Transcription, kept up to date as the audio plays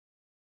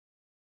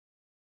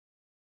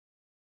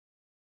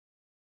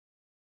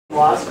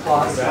Last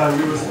class,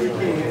 we were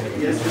speaking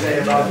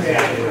yesterday about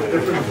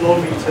different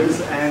flow meters,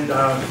 and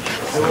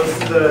there was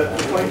the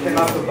point came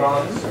up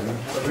about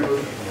we were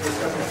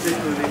discussing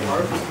particularly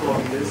orifice flow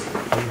meters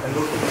and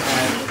looking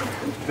at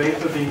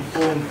vapor being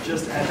formed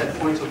just at that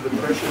point of the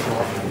pressure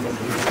drop in the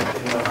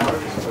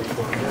orifice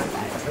flow meter.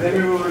 And then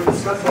we were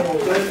discussing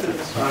alternative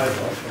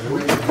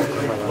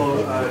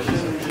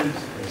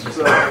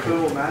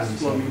thermal mass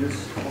flow meters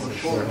on the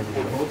shore.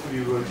 Both of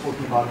you were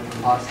talking about it in the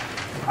past.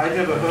 I'd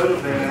never heard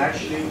of them, and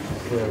actually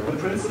the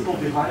principle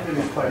behind them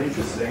is quite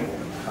interesting.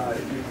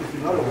 If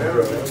you're not aware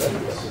of it, let's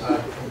just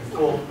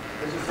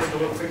take a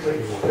look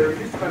quickly. They're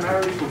used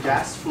primarily for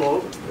gas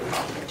flow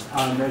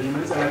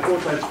measurements, and I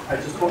thought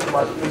I'd just talk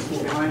about the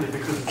principle behind it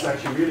because it's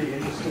actually really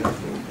interesting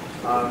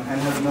and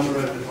has a number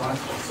of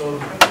advantages. So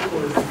the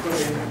principle is to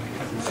put in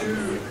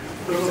two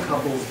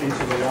thermocouples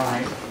into the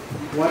line.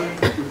 One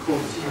we call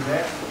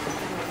T-net,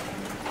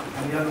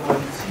 and the other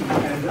one T,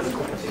 and this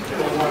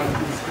particular one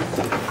is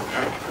T.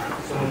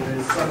 So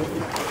there's some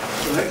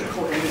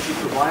electrical energy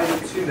provided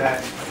to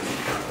that,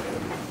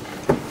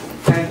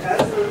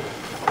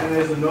 and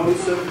there's a known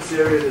surface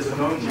area, there's a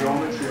known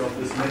geometry of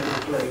this metal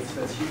plate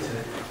that's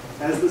heated.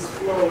 As this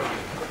flow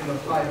in the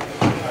pipe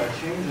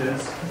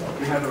changes,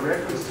 we have a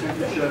reference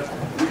temperature.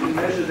 We can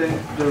measure then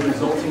the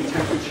resulting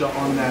temperature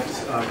on that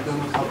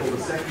thermocouple,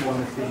 the second one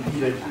that's being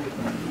heated.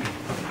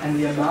 And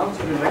the amount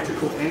of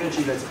electrical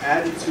energy that's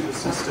added to the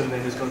system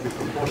then is going to be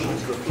proportional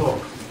to the flow.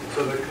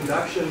 So the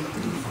conduction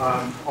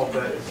of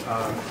that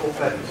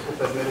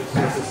metal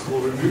surface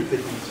will remove the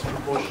heat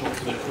proportional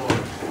to the flow.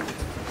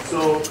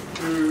 So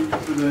through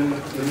the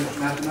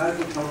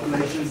mathematical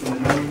calculations and the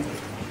known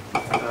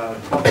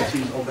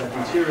properties of that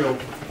material,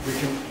 we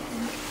can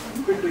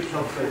quickly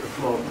calculate the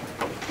flow.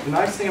 The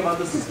nice thing about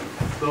this,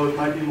 though it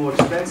might be more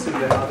expensive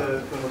than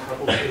other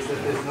thermocouples, is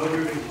that there's no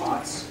moving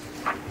parts,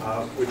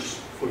 which,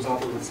 for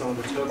example, with some of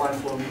the turbine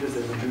flow meters,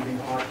 there's a moving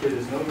part here.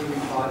 There's no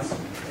moving parts.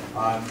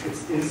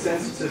 It's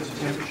insensitive to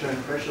temperature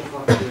and pressure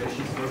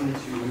fluctuations. It doesn't need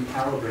to be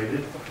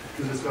recalibrated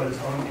because it's got its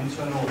own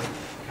internal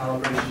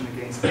calibration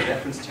against the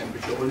reference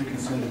temperature. All you're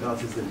concerned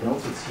about is the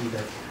delta T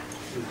that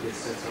gets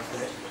set up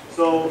there.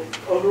 So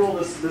overall,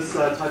 this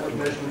type of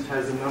measurement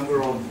has a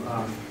number of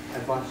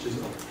advantages.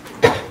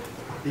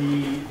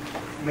 The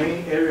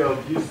main area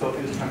of use, though,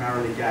 is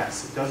primarily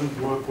gas. It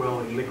doesn't work well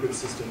in liquid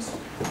systems.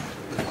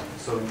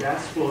 So in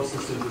gas flow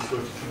systems, this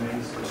works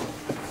tremendously well.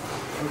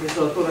 Okay,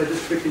 so I thought I'd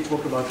just quickly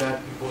talk about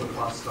that before the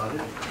class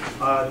started.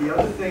 The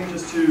other thing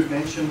just to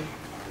mention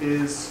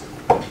is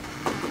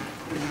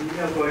there's an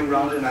email going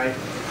around, and I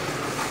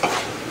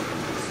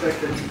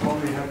expect that you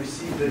probably have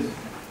received it.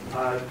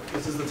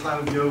 This is the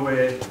time of year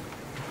where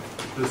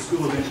the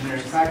School of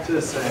Engineering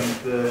Practice and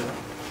the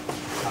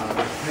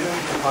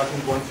Management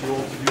Department wants you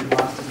all to do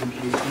masters and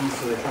PhDs,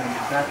 so they're trying to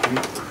trap you.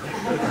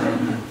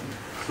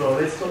 So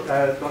let's talk,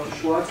 Dr.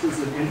 Schwartz is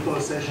an info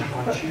session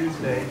on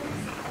Tuesday,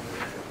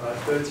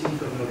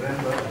 13th of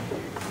November.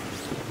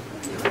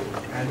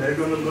 And they're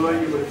going to lure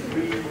you with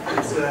free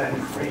pizza and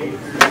free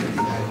food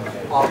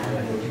and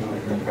popcorn.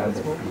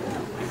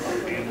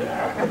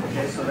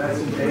 Okay, so that's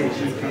an AG.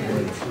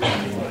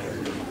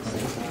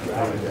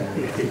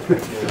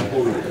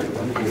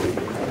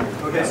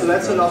 Okay, so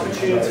that's an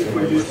opportunity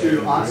for you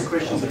to ask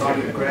questions about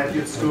the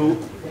graduate school.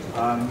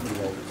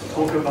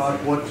 Talk about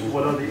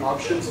what are the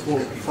options for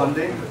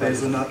funding.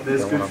 There's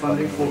good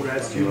funding for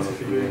grad students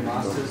if you're doing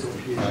masters or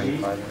PhD.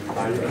 You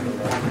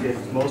can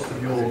get most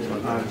of your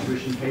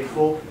tuition paid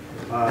for.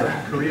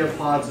 Career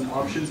paths and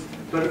options.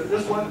 But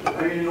this one,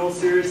 I mean, in all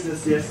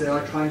seriousness, yes, they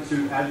are trying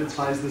to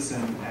advertise this,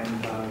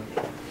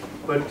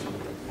 but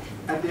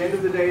at the end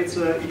of the day, it's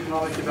an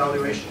economic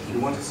evaluation. If you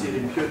want to see it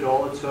in pure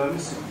dollar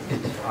terms,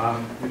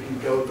 you can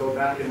go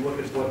back and look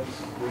at what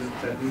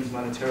that means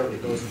monetarily.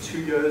 Those 2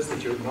 years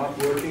that you're not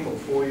working, or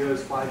 4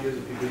 years, 5 years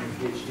if you're doing a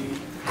PhD.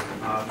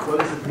 What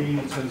does it mean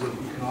in terms of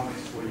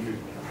economics for you?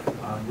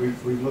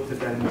 We've looked at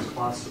that in this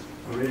class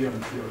already on a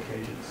few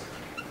occasions.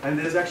 And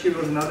there's actually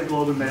was another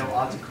Globe and Mail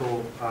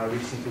article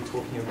recently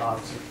talking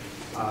about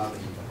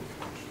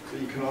the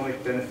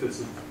economic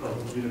benefits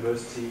of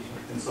university,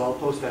 and so I'll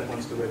post that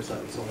onto the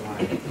website. It's online on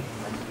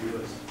my to-do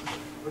list.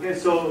 Okay,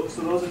 so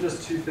those are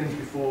just two things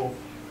before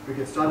we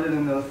get started.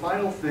 And the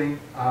final thing,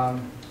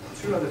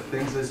 two other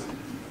things, is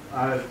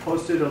I've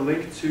posted a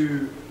link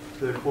to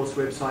the course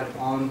website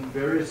on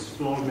various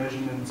flow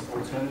measurement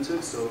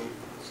alternatives. So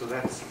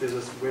there's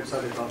this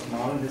website that Dr.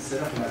 Marlin has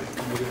set up, and I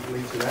can give a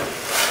link to that.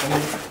 And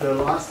then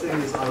the last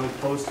thing is I will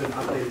post an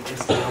updated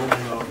STL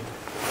memo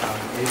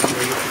maybe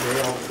later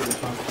today, also the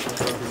chance to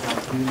check out this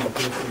afternoon or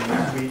first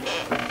next week,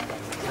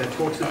 that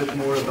talks a bit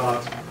more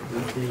about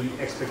the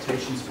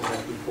expectations for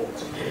that report.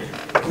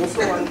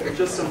 Also on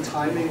just some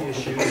timing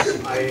issues,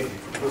 I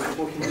was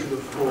talking to the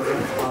floor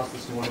class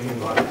this morning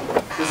about it.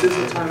 This is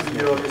a time of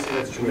year, obviously,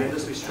 that's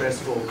tremendously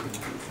stressful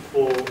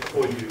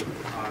for you.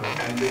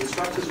 And the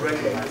instructors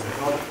recognize it,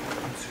 not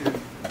to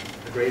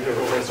a greater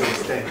or lesser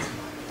extent.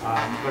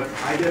 But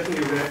I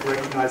definitely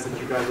recognize that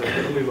you guys are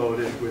heavily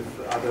loaded with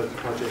other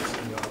projects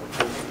in your other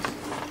courses.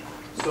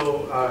 So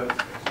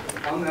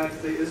On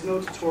that, there is no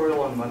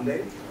tutorial on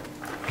Monday.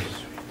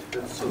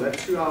 So that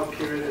 2-hour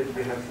period that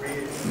you have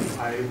free,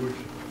 I would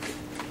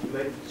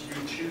let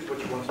you choose what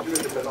you want to do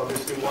with it, but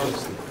obviously one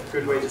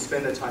good way to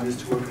spend that time is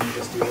to work on the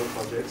SDL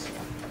projects.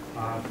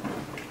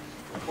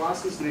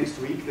 Classes next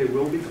week, there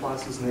will be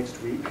classes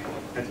next week,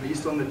 at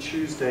least on the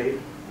Tuesday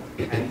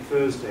and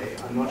Thursday.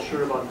 I'm not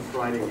sure about the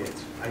Friday yet.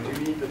 I do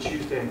need the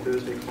Tuesday and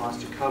Thursday class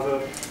to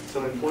cover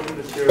some important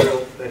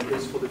material that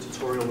is for the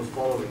tutorial the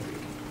following week.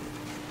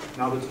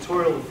 Now the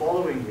tutorial the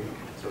following week,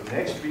 so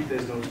next week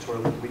there's no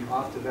tutorial, the week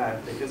after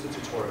that there is a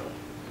tutorial.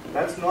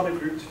 That's not a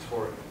group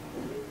tutorial.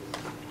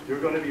 You're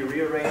going to be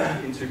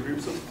rearranged into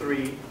groups of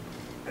 3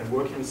 and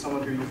working with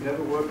someone who you've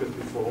never worked with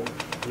before,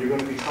 and you're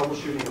going to be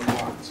troubleshooting the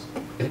plant.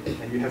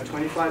 And you have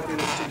 25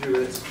 minutes to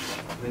do it,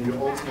 and then you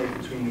alternate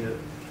between the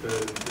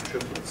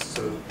triplets.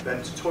 So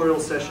that tutorial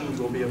sessions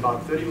will be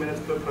about 30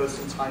 minutes per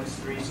person times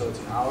 3, so it's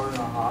an hour and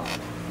a half.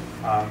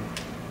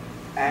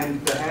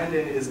 And the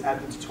hand-in is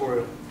at the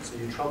tutorial. So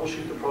you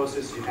troubleshoot the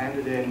process, you hand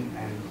it in,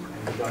 and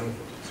you're done with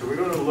it. So we're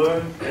going to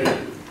learn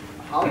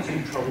how to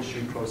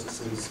troubleshoot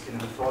processes in a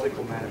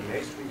methodical manner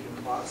next week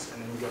in class,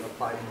 and then we're going to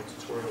apply it in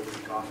the tutorial the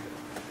week after.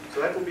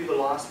 So that will be the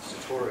last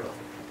tutorial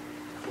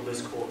for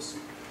this course.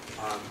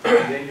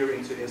 And then you're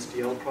into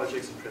SDL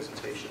projects and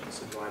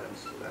presentations and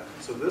write-ups for that.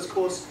 So this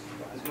course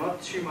is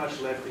not too much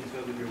left in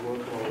terms of your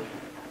workload,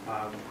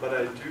 but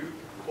I do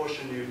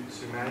caution you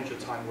to manage your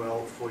time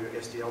well for your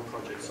SDL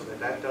project so that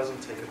that doesn't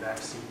take a back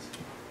seat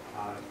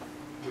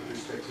with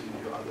respect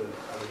to your other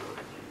work.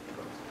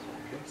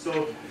 Okay.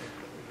 So,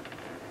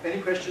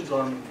 any questions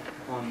on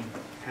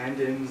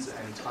hand-ins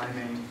and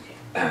timing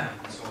and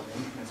so on?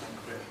 That's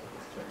unclear.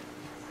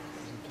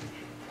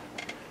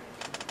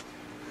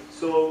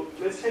 So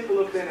let's take a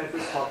look then at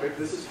this topic.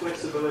 This is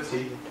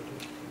flexibility.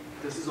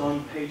 This is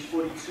on page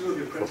 42 of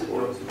your printed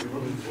notes if you're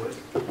looking for it.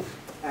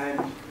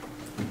 And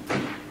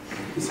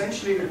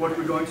essentially what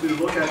we're going to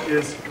look at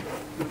is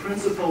the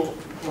principle.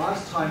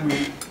 Last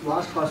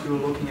class we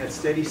were looking at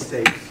steady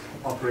state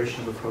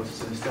operation of the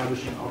process and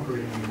establishing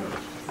operating windows.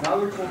 Now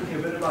we're talking a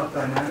bit about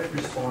dynamic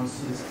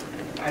responses,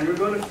 and we're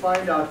going to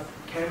find out,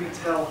 can we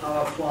tell how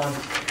our plant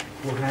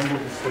will handle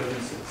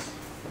disturbances?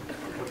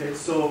 Okay,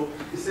 so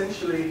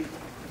essentially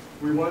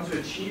we want to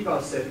achieve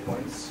our set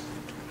points,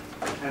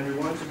 and we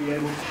want to be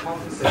able to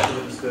compensate for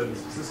the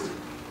disturbances. This is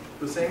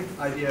the same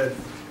idea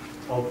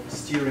of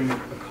steering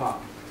a car.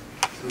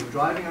 So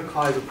driving a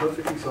car is a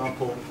perfect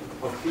example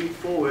of feed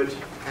forward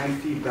and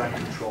feedback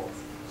control.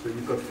 So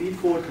you've got feed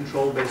forward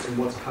control based on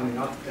what's coming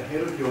up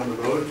ahead of you on the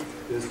road.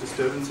 There's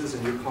disturbances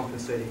and you're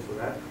compensating for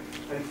that.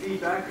 And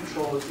feedback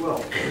control as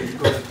well. So you've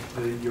got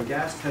your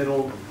gas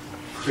pedal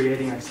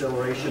creating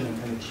acceleration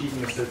and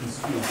achieving a certain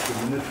speed. So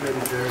a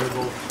manipulated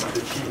variable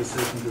to achieve a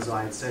certain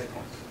desired set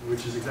point,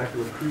 which is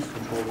exactly what cruise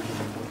control is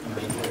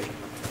looking at,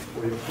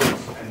 or your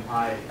foot and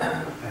eye,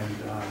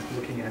 and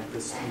looking at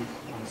the speed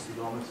on the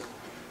speedometer.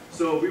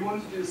 So we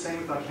want to do the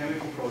same with our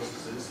chemical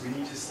processes. We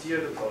need to steer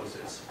the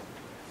process.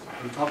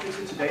 The topics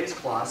in today's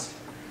class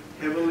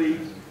heavily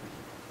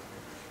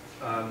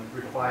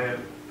require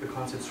the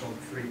concepts from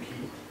 3P.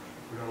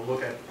 We're going to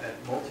look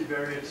at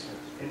multivariate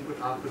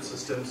input-output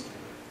systems,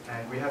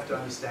 and we have to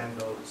understand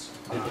those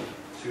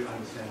to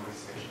understand this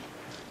section.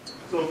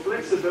 So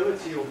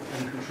flexibility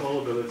and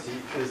controllability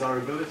is our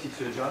ability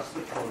to adjust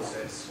the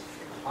process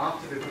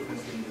after the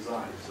equipment's been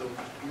designed. So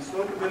we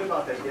spoke a bit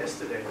about that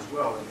yesterday as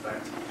well, in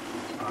fact.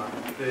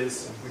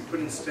 We put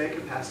in spare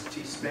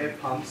capacity, spare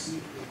pumps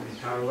in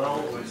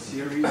parallel or in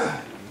series.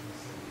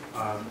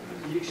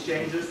 Heat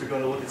exchangers, we're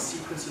going to look at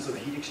sequences of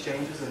heat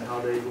exchangers and how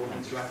they will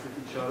interact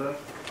with each other.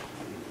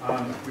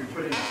 We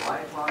put in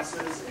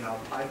bypasses in our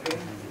piping.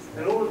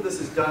 And all of this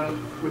is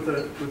done with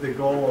the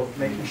goal of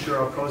making sure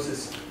our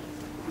process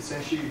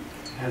essentially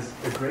has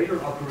a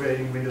greater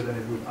operating window than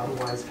it would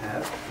otherwise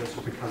have. That's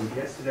what we covered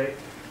yesterday.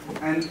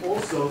 And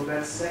also doing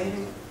that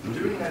same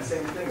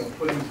thing of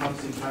putting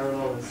pumps in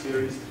parallel and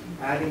series,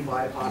 adding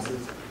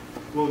bypasses,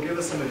 will give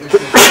us some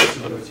additional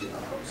flexibility in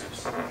our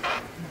process.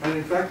 And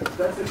in fact,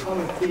 that's a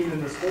common theme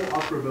in this whole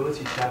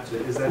operability chapter,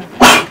 is that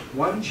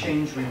one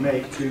change we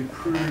make to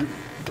improve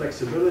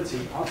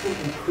flexibility often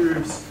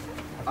improves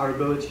our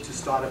ability to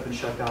start up and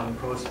shut down the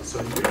process.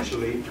 So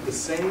usually, the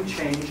same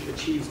change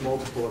achieves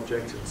multiple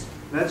objectives.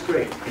 And that's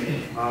great.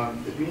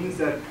 It means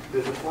that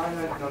there's a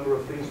finite number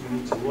of things we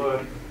need to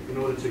learn in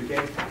order to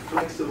get a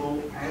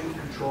flexible and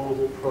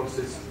controllable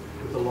process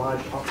with a large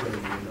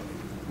operating window.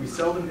 We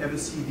seldom ever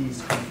see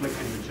these conflict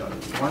with each other.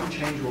 One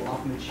change will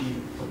often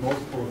achieve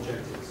multiple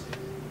objectives.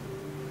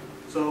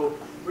 So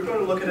we're going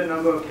to look at a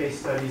number of case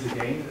studies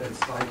again. It's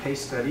by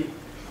case study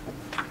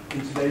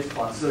in today's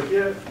class. So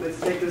here, let's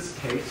take this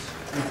case.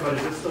 We've got a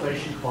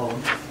distillation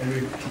column, and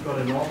we've got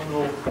a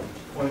nominal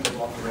point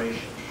of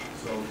operation.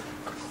 So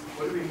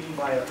what do we mean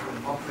by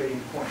an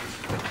operating point?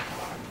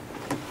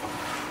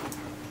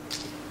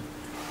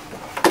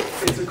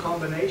 It's a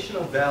combination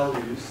of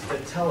values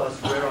that tell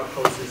us where our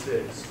process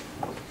is.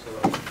 So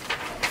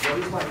what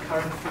is my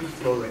current feed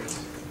flow rate?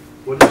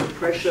 What is the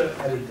pressure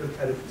at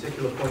a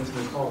particular point in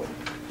the column?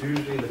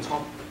 Usually the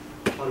top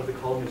part of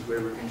the column is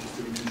where we're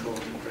interested in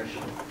controlling the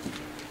pressure.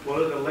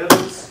 What are the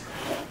levels,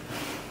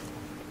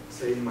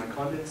 say in my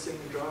condensing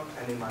drum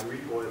and in my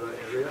reboiler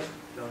area,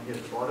 down here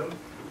at the bottom,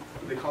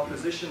 the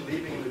composition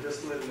leaving in the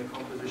distillate and the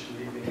composition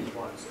leaving in the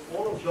bottom. So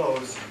all of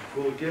those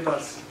will give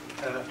us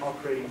an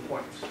operating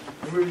point.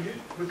 And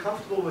we're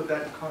comfortable with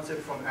that concept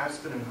from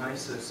Aspen and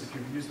HYSYS. If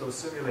you've used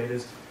those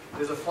simulators,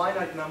 there's a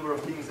finite number of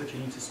things that you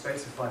need to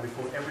specify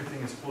before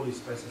everything is fully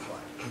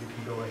specified, and you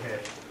can go ahead.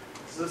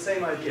 It's the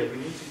same idea. We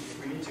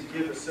need to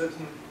give a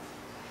certain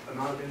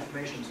amount of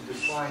information to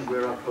define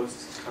where our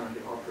process is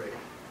currently operating.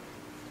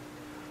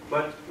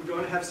 But we're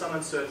going to have some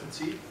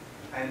uncertainty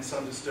and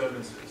some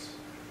disturbances.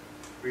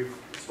 We've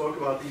spoke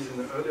about these in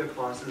the earlier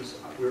classes.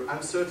 We're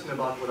uncertain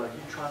about what our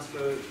heat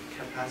transfer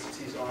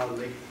capacities are,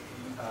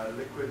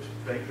 liquid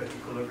vapor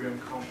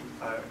equilibrium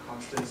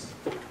constants.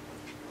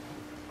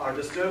 Our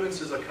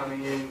disturbances are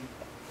coming in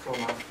from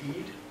our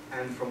feed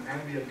and from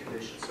ambient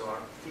conditions. So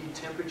our feed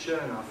temperature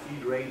and our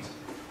feed rate,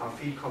 our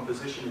feed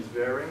composition is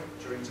varying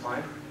during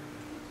time.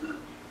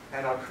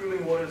 And our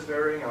cooling water is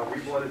varying, our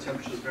reboiler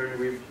temperature is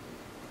varying.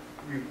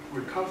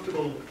 We're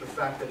comfortable with the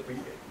fact that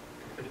we've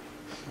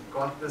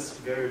got this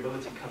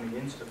variability coming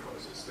into the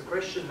process. The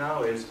question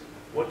now is,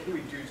 what can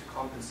we do to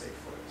compensate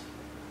for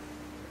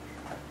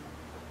it?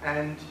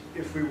 And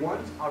if we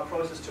want our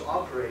process to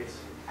operate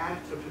at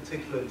a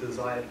particular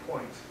desired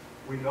point,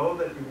 we know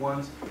that we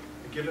want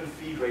a given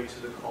feed rate to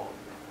the column.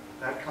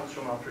 That comes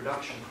from our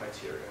production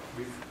criteria.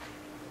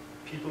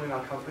 People in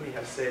our company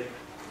have said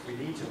we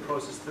need to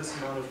process this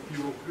amount of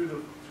fuel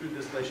through the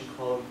distillation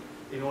column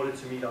in order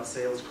to meet our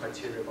sales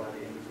criteria by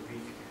the end of the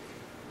week.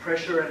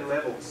 Pressure and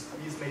levels,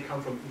 these may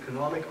come from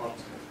economic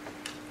optimum.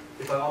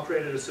 If I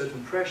operate at a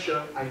certain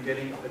pressure, I'm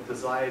getting a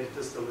desired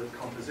distillate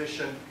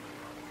composition,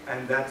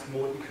 and that's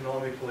more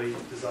economically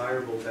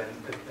desirable than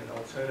an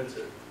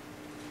alternative.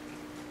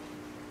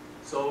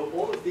 So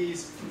all of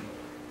these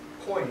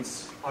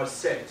points are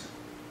set.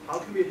 How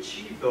can we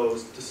achieve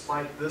those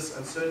despite this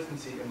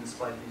uncertainty and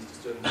despite these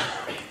disturbances?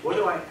 What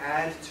do I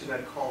add to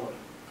that column?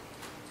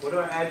 What do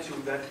I add to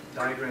that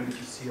diagram that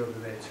you see over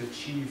there to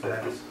achieve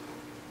that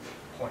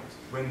point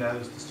when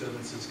those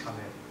disturbances come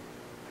in?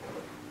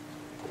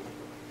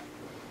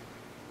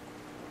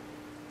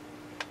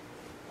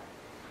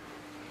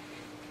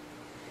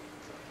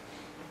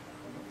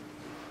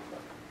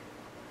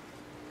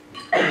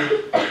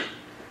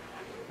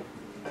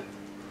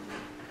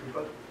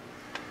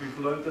 We've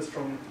learned this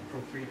from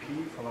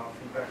 3P, from our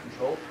feedback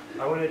control.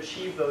 I want to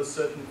achieve those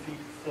certain feed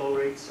flow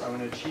rates. I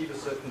want to achieve a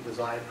certain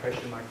desired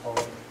pressure in my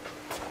column.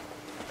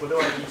 What do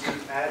I need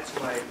to add to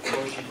my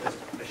flow sheet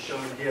as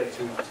shown here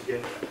to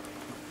get that?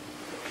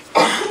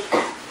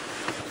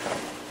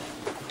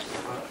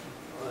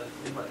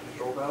 Inlet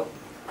control valve.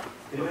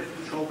 Inlet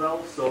control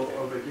valve, so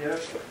over here.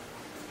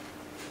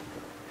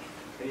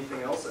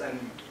 Anything else? And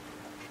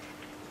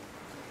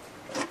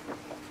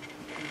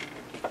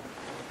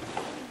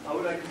how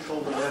would I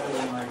control the level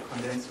in my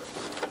condenser?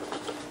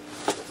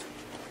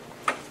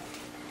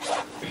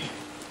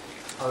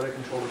 How would I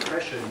control the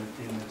pressure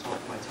in the top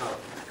of my tower?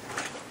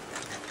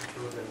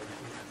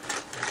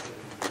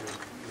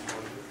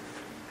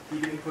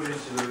 Heat input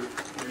into the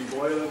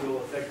reboiler will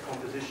affect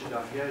composition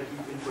down here.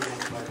 Heat input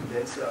into my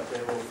condenser up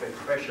there will affect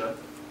pressure.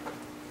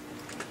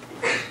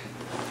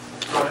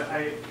 So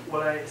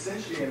what I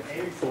essentially am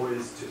aiming for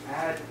is to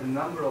add a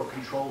number of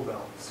control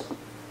valves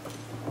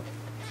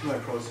to my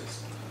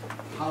process.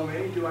 How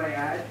many do I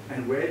add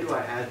and where do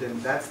I add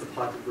them? That's the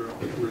part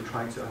that we're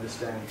trying to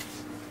understand.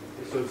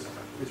 So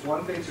it's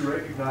one thing to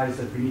recognize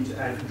that we need to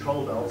add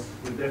control valves.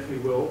 We definitely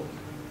will.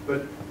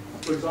 But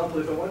for example,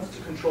 if I wanted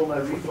to control my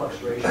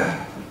reflux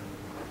ratio,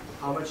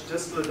 how much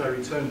distillate I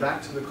return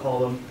back to the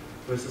column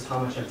versus how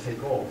much I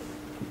take off.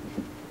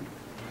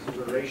 So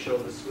the ratio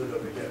of the split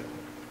over here.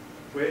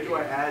 Where do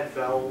I add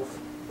valve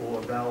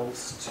or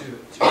valves to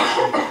the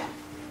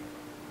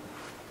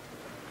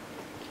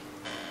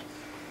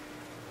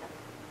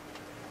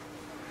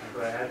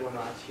Could I add one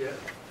out here?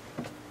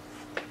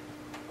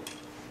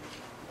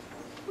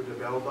 Would a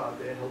valve out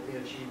there help me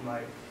achieve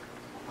my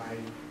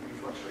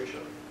reflux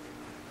ratio?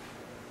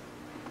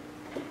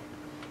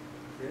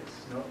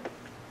 Yes? No?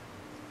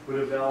 Would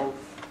a valve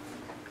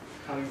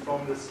coming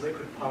from this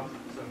liquid pump,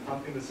 so I'm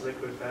pumping this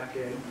liquid back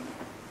in,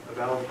 a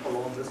valve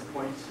along this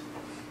point?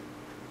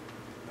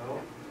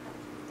 No?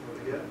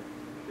 Over here?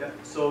 Yeah.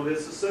 So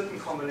there's a certain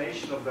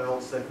combination of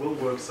valves that will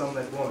work, some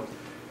that won't.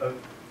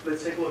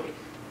 Let's take a look.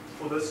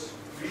 For this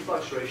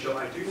reflux ratio,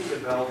 I do need a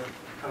valve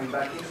coming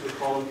back into the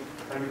column,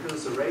 and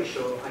because it's a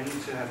ratio, I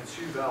need to have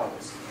two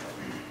valves.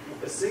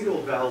 A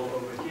single valve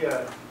over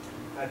here,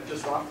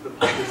 just after the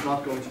pump, is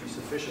not going to be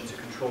sufficient to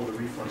control the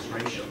reflux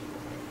ratio.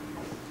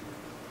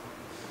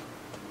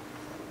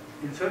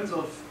 In terms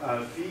of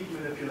feed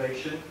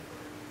manipulation,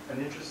 an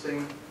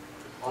interesting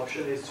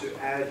option is to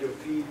add your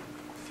feed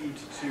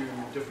to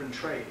different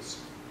trays.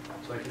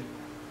 So I can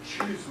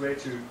choose where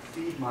to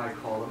feed my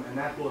column, and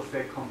that will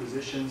affect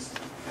compositions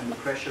and the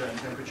pressure and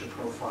temperature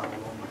profile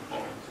along my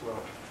column as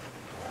well.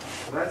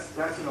 So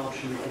that's an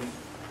option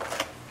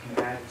we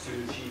can add to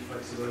achieve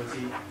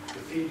flexibility.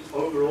 The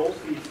overall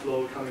feed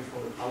flow coming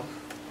from the pump,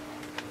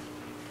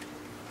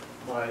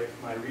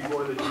 my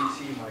reboiler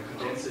duty, my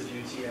condenser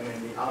duty, and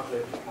then the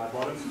outlet, my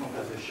bottoms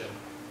composition.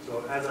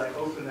 So as I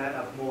open that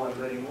up more, I'm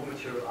letting more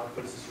material out,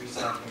 but it's just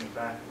recycling it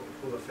back,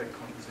 will affect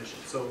composition.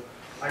 So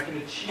I can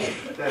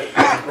achieve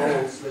that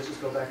goals. Let's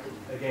just go back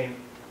again.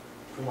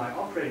 For my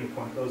operating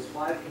point, those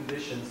 5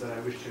 conditions that I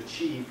wish to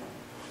achieve,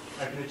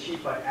 I can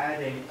achieve by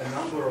adding a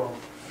number of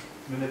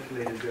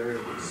manipulated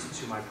variables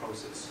to my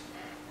process.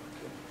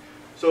 Okay.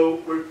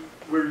 So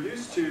we're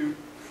used to,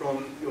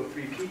 from your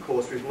 3P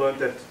course, we've learned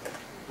that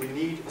we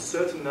need a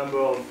certain number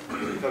of,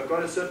 if I've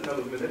got a certain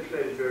number of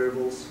manipulated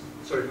variables,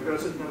 sorry, if I've got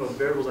a certain number of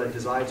variables I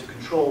desire to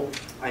control,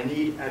 I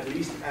need at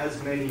least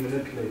as many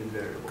manipulated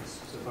variables.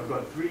 So if I've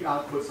got 3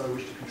 outputs I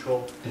wish to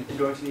control, I'm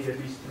going to need at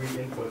least 3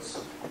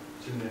 inputs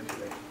to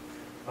manipulate.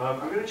 I'm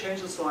going to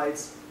change the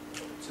slides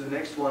to the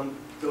next one.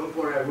 Don't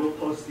worry, I will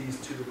post these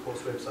to the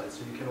course website,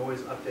 so you can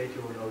always update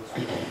your notes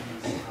with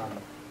these.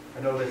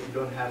 I know that you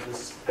don't have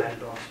this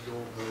added onto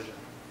your version,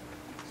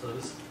 so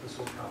this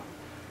will come.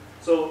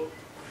 So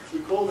we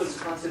call this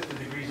concept the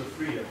degrees of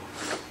freedom.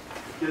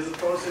 Here's a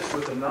process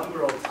with a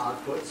number of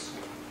outputs.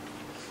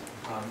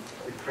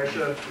 The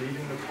pressure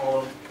leaving the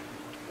column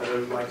that I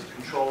would like to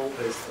control.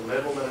 There's the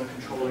level that I'm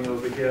controlling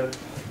over here.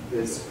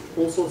 There's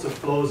all sorts of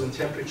flows and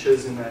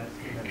temperatures in that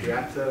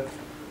reactor.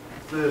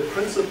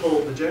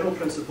 The general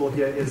principle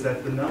here is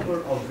that the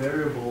number of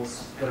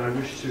variables that I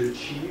wish to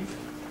achieve,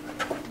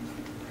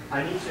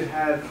 I need to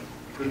have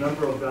the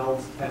number of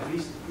valves at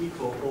least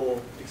equal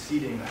or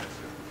exceeding that.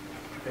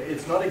 Okay,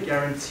 it's not a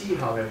guarantee,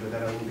 however,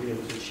 that I will be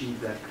able to achieve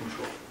that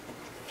control.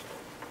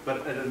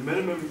 But at a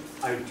minimum,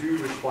 I do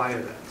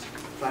require that.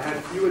 If I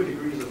have fewer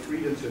degrees of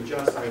freedom to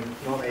adjust, I'm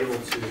not able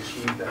to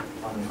achieve that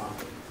final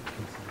output.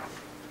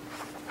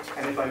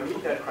 And if I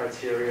meet that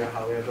criteria,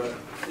 however,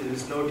 it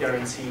is no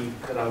guarantee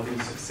that I'll be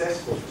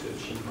successful to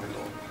achieve my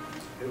goal.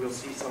 And we'll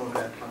see some of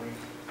that coming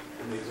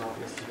in the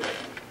examples today.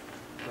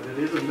 But it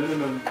is a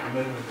minimum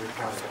requirement.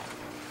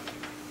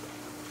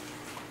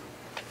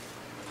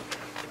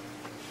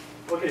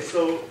 Okay,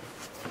 so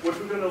what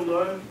we're going to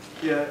learn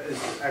here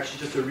is actually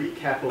just a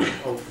recap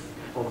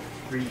of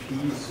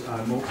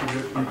 3Ps,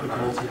 multi-input,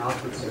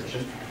 multi-output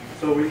section.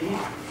 So we need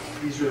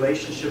these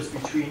relationships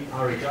between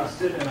our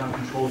adjusted and our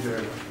controlled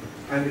variable.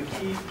 And the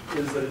key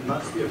is that it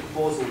must be a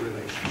causal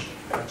relationship.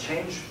 If I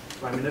change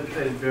my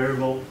manipulated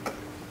variable,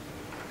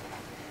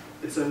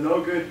 it's a no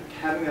good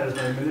having that as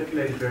my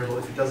manipulated variable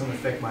if it doesn't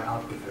affect my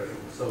output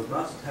variable. So it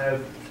must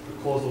have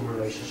a causal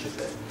relationship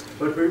there.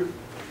 But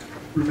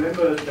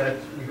remember that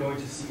we're going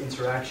to see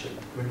interaction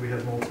when we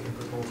have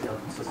multi-input,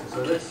 multi-output systems.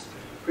 So let's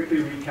quickly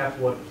recap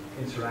what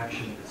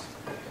interaction is.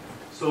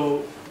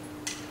 So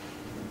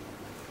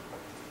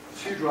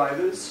 2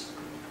 drivers,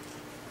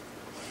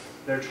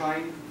 they're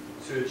trying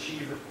to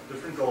achieve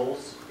different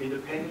goals,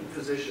 independent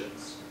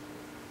positions.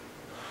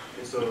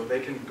 Okay, so they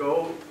can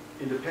go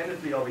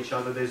independently of each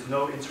other. There's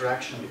no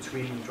interaction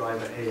between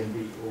driver A and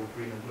B, or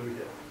green and blue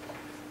here.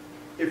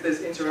 If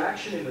there's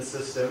interaction in the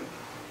system,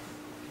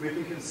 we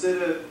can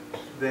consider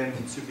them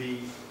to be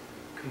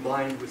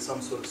combined with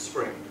some sort of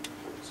spring.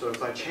 So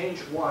if I change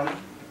one,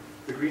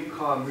 the green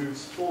car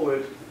moves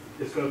forward,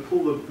 it's going to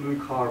pull the blue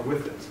car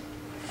with it.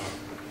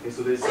 Okay,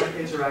 so there's some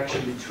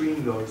interaction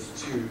between those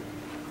 2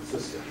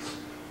 systems.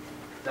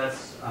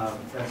 That's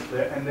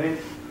clear. And then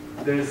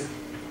there's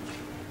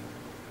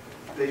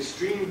the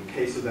extreme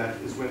case of that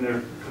is when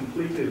they're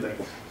completely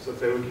linked. So if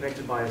they were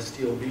connected by a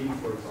steel beam,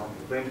 for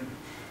example, then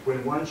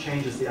when one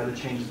changes, the other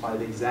changes by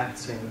the exact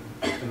same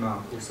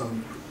amount or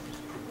some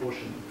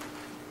proportion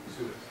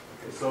to it.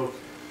 Okay,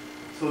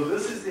 so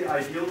this is the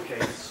ideal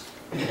case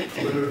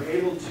where we're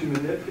able to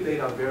manipulate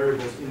our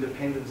variables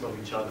independent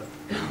of each other.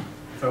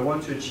 If I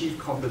want to achieve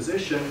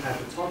composition at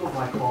the top of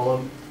my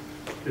column,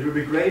 it would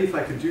be great if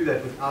I could do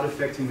that without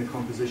affecting the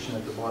composition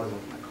at the bottom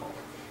of my column.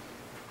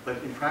 But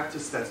in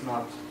practice, that's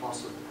not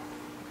possible.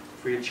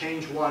 If we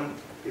change one,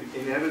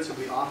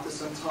 inevitably after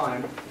some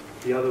time,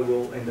 the other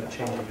will end up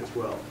changing as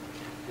well.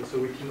 Okay, so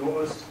we can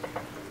almost,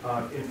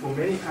 for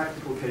many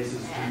practical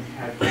cases, we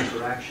have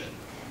interaction.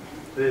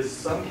 There's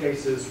some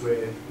cases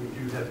where we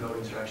do have no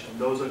interaction.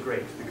 Those are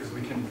great because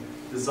we can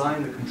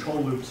design the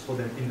control loops for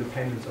them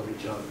independent of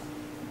each other.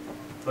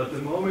 But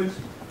the moment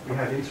we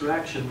have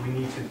interaction, we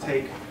need to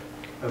take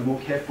a more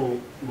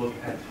careful look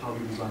at how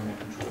we design that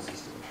control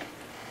system.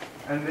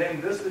 And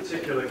then this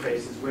particular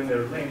case is when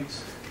they're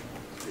linked,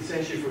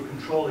 essentially if we're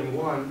controlling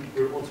one,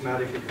 we're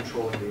automatically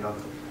controlling the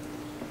other.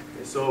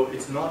 Okay, so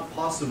it's not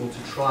possible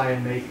to try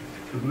and make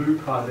the blue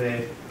car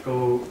there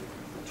go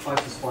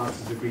twice as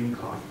fast as the green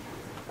car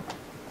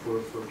for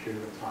a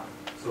period of time.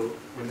 So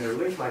when they're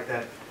linked like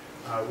that,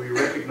 we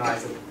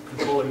recognize that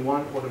controlling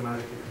one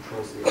automatically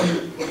controls the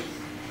other.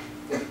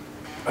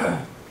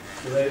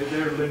 So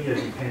they're linear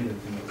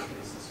dependent in those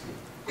cases.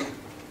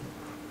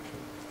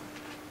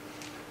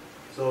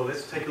 So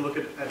let's take a look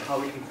at how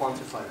we can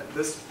quantify that.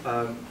 This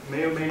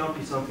may or may not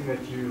be something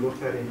that you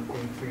looked at in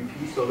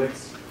 3P, so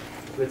let's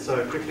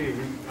quickly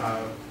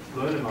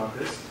learn about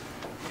this.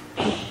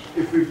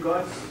 if we've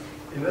got,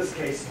 in this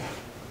case,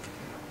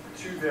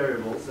 two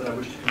variables that I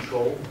wish to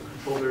control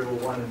variable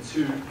 1 and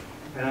 2,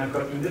 and I've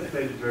got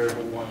manipulated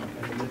variable 1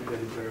 and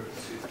manipulated variable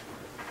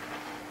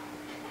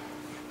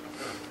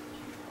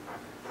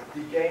 2.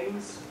 The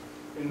gains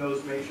in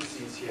those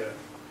matrices here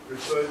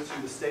refer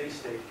to the steady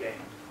state gain.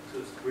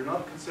 So we're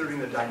not considering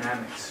the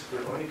dynamics,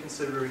 we're only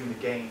considering the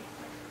gain.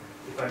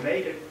 If I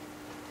make it,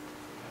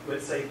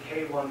 let's say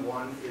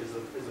K11 is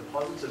a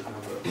positive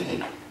number,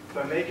 if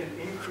I make an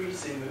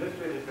increase in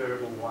manipulated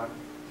variable 1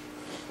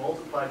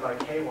 multiplied by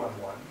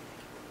K11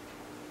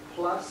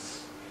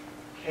 plus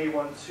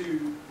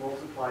K12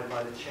 multiplied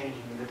by the change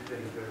in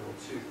manipulated variable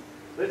 2.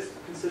 Let's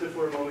consider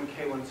for a moment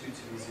K12 to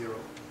be 0.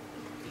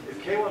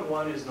 If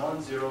K11 is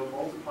non-zero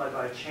multiplied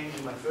by a change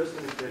in my first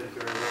manipulated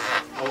variable,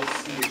 I will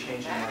see a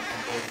change in my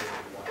control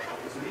variable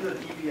 1. So these are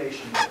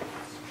deviation variables.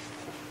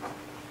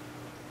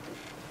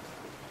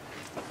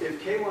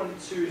 If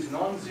K12 is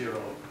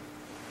non-zero,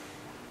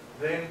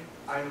 then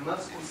I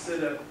must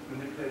consider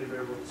manipulated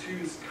variable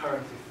 2's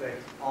current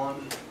effect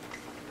on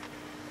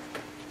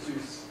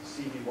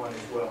CV1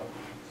 as well.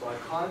 So I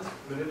can't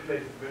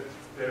manipulate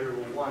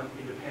variable 1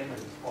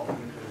 independent of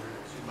manipulated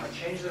variable 2. My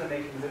change that I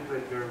make in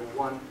manipulated variable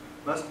 1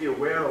 must be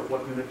aware of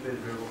what manipulated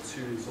variable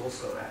 2 is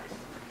also at.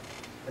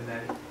 And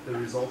then the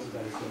result of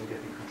that is going to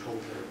get me control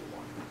variable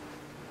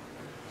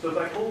 1. So if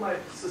I call my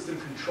system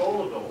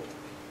controllable,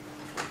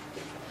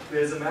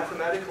 there's a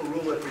mathematical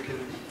rule that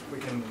we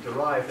can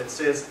derive that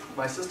says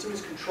my system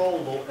is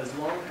controllable as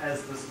long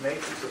as this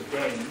matrix of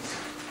gains,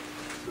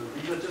 so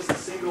these are just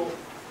single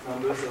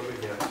numbers over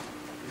here.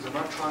 These are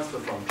not transfer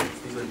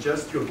functions. These are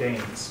just your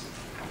gains.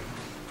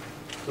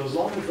 So as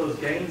long as those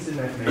gains in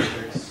that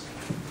matrix,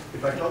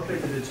 if I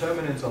calculate the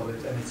determinant of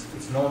it and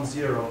it's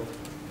non-zero,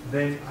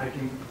 then I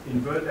can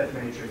invert that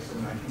matrix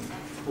and I can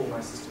call my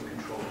system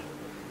controllable.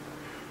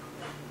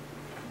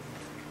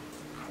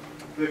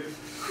 The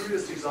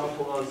crudest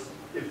example was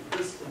if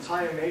this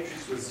entire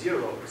matrix was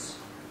zeros,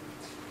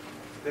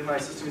 then my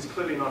system is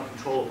clearly not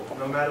controllable.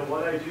 No matter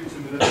what I do to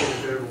manipulate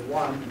variable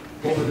 1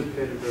 or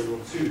manipulate variable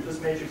 2, if this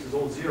matrix is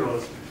all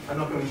zeros, I'm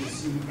not going to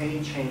see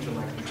any change in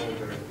my control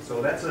variable.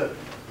 So that's a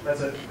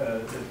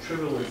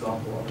trivial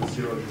example of a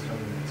zero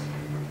determinant.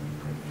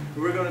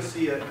 We're going to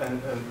see a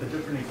different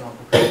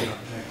example coming up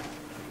next.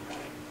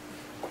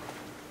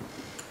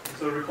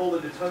 So recall the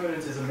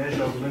determinant is a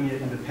measure of linear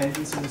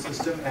independence in the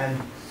system, and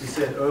we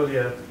said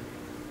earlier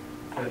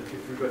that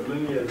if we've got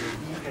linear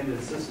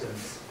dependent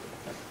systems,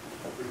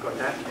 we've got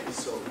that case,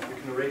 so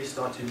we can already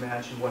start to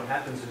imagine what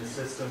happens in a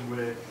system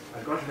where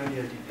I've got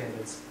linear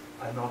dependence,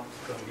 I'm not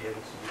going to be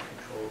able to be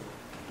controllable.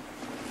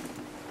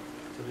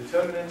 So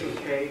determinant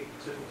of K,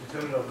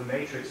 determinant of the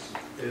matrix,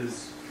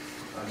 is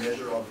a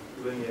measure of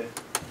linear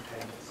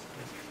dependence.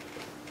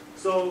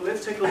 So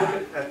let's take a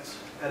look at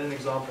an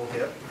example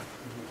here.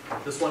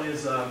 This one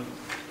is a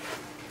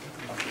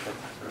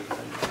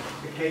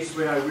case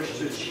where I wish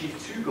to achieve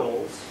two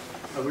goals.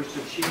 I wish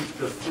to achieve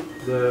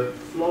the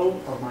flow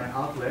of my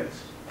outlet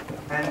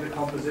and the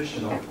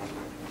composition of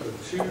the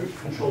two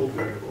control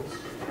variables.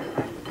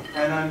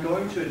 And I'm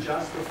going to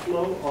adjust the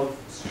flow of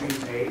stream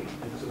A.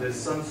 So there's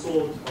some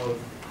sort of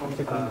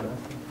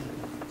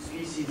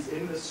species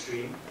in the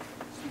stream,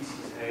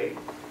 species A,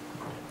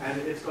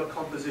 and it's got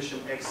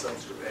composition X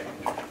subscript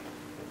A.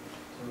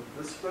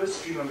 So this first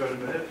stream, I'm going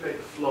to manipulate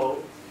the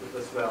flow with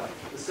this value.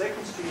 The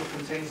second stream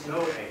contains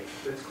no A.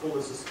 Let's call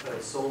this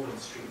a solvent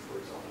stream, for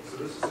example. So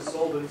this is a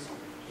solvent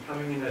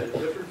coming in at a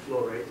different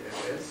flow rate,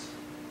 Fs.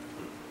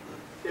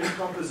 In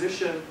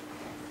composition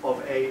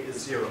of A is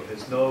 0.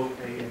 There's no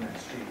A in that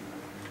stream.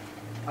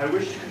 I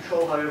wish to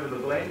control, however, the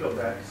blend of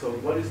that. So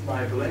what is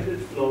my blended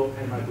flow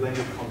and my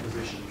blended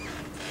composition?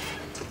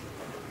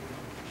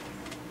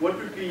 What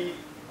would be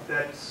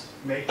that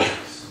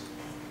matrix,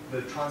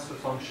 the transfer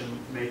function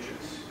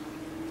matrix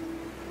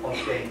of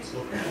gains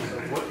look like? So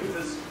what would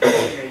this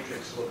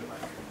matrix look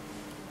like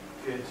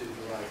if you had to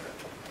derive that?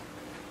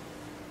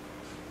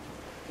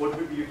 What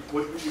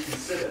would you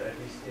consider, at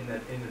least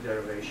in the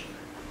derivation?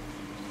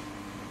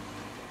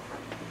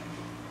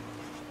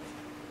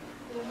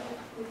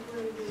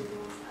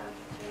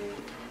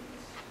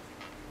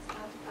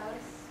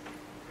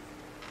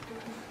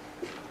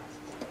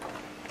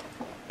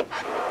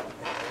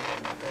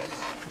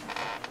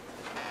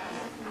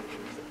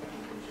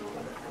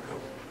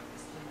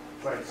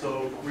 Right,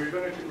 so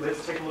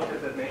let's take a look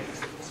at that matrix.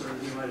 So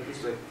we write it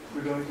this way.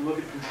 We're going to look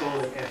at control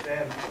of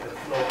Fm, the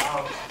flow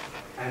out,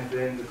 and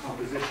then the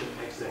composition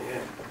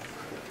XAM.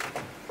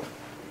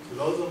 So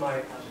those are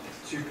my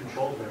two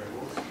control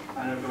variables,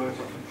 and I'm going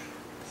to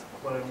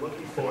what I'm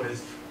looking for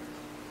is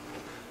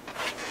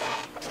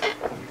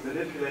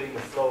manipulating the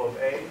flow of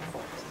A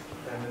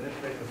and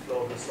manipulating the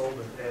flow of the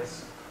solvent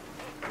S.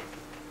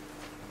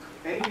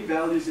 Any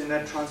values in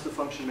that transfer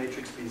function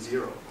matrix be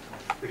 0?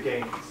 The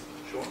gains,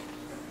 sure?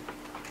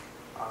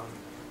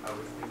 I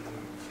was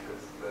thinking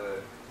because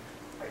the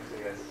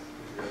XAS is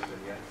 0,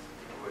 then yes,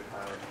 you would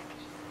have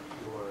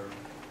your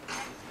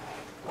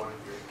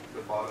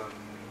the bottom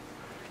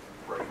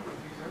right would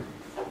be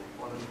 0.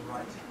 on the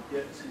right. Yeah,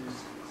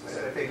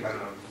 I think, I don't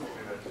know, maybe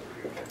that's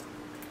pretty okay.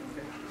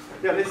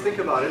 Yeah, let's think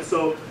about it.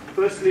 So,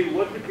 firstly,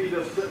 what would be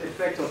the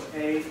effect of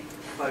A,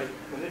 if I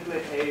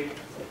manipulate A,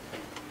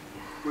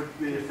 would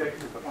be the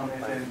effect on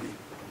FMB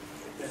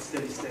at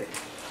steady state?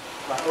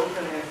 If I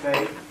open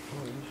FA,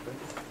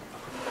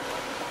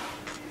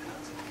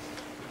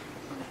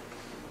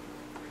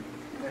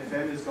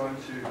 FM is going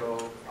to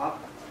go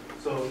up,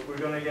 so we're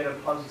going to get a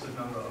positive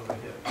number over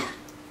here.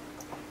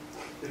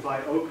 If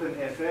I open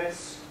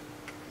FS,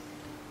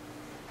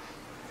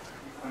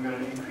 I'm going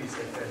to increase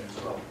FM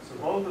as well. So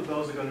both of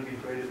those are going to be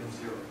greater than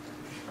 0.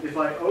 If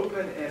I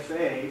open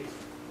FA,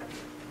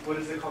 what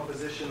is the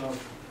composition of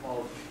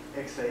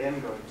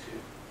XAM going to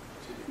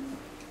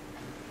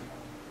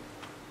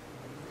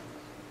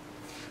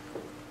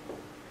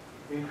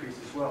do? Increase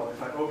as well.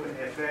 If I open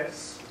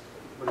FS,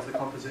 what is the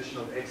composition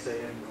of XAM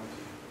going to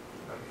do?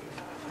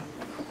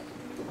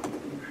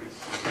 Increase.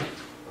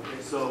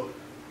 Okay, so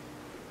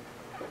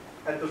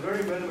at the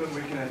very minimum,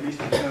 we can at least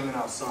determine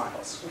our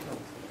signs.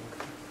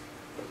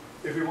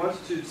 If we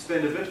wanted to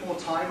spend a bit more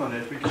time on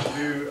it, we can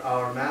do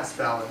our mass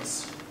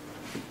balance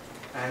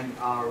and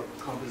our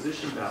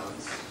composition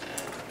balance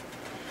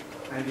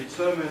and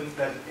determine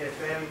that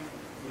FM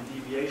in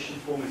deviation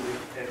form is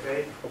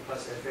FA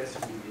plus FS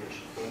in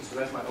deviation form. So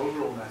that's my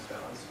overall mass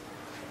balance.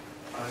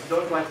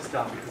 Don't write this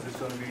down because there's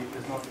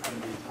not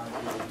going to be time to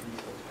go into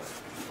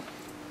details.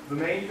 The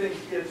main thing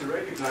here to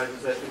recognize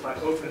is that if I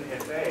open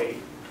FA,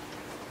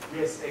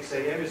 yes,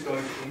 XAM is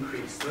going to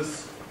increase.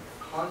 This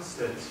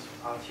constant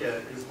out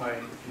here is my,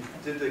 if you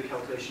did the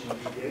calculation in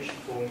deviation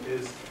form,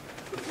 is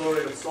the flow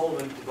rate of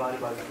solvent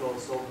divided by the flow of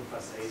solvent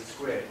plus A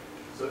squared.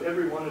 So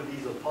every one of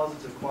these are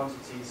positive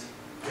quantities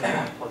in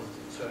one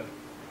positive term.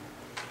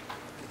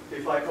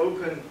 If I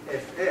open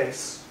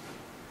Fs,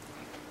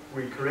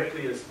 we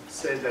correctly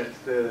said that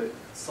the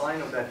sign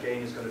of that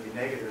gain is going to be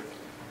negative,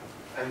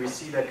 and we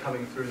see that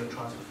coming through in the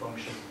transfer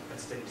function at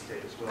steady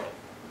state as well.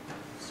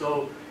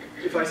 So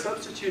if I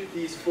substitute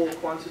these four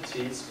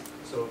quantities,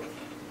 so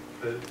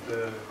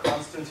the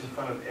constant in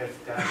front of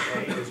f dash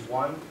a is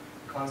 1,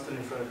 constant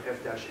in front of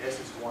f dash s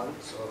is 1,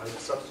 so I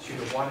substitute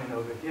a 1 in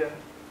over here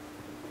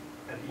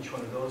at each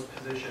one of those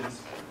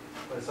positions.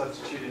 When I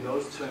substitute in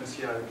those terms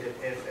here, I get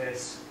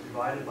fs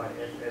divided by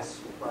fs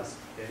plus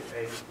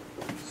fa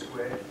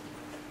squared,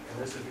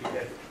 and this would be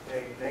fa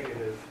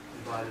negative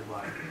divided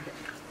by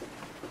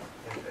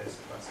fs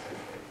plus fa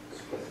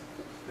squared.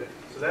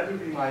 So that would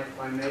be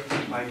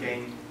my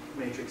gain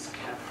matrix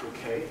capital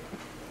K.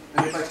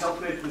 And if I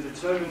calculate the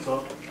determinant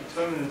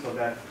of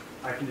that,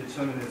 I can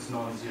determine it's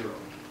non-zero.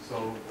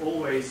 So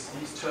always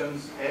these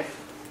terms f,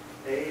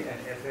 a, and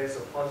fs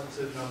are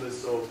positive numbers,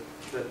 so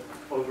that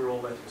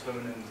overall that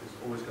determinant is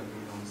always going to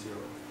be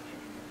non-zero.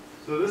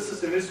 So this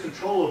system is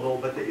controllable,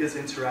 but there is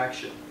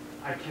interaction.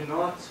 I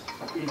cannot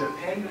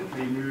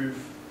independently move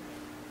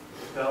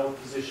valve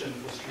position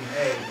for stream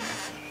A.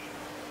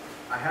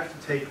 I have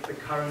to take the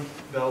current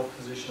valve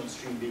position of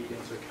stream B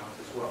into account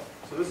as well.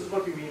 So this is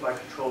what we mean by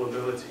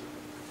controllability.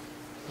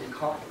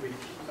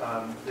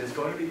 There's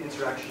going to be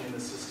interaction in the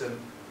system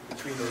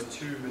between those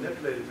two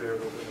manipulated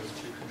variables and those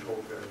two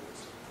controlled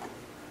variables.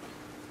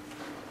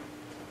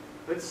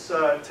 Let's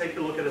take a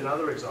look at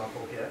another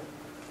example here.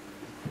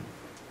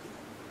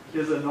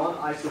 Here's a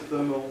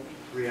non-isothermal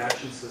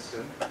reaction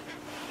system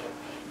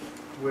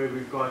where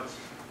we've got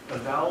a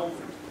valve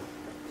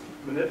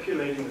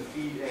manipulating the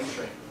feed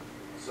entering.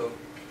 So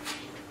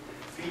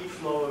feed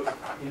flow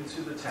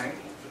into the tank.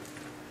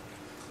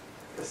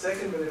 The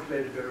second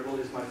manipulated variable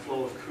is my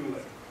flow of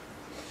coolant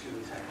to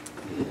the tank.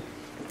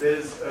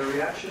 There's a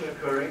reaction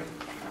occurring,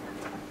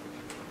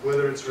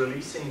 whether it's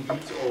releasing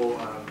heat or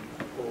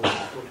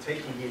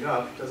taking heat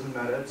up, doesn't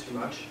matter too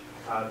much,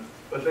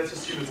 but let's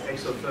assume it's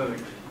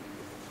exothermic.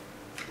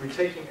 We're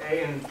taking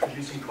A and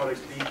producing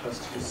products B plus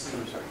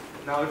 2C.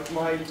 Now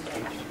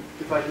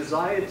if I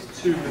desired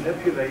to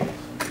manipulate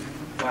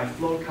my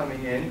flow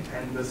coming in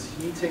and this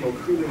heating or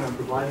cooling I'm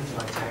providing to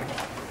my tank,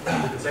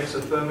 if it's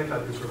exothermic,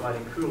 I'd be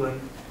providing coolant.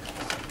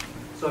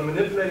 So I'm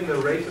manipulating the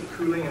rate of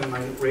cooling and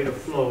my rate of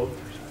flow.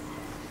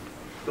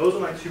 Those are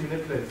my two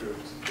manipulated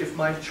variables. If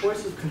my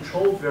choice of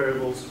controlled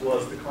variables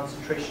was the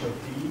concentration of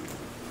B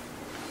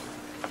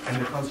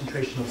and the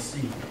concentration of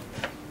C.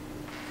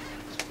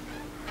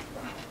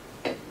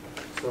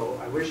 So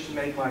I wish to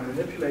make my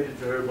manipulated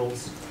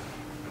variables,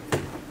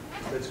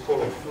 let's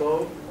call it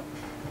flow,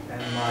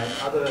 and my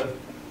other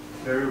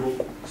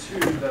variable 2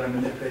 that I'm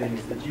manipulating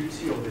is the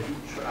duty or the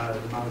heat, the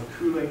amount of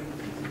cooling.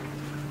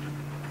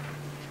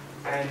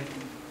 And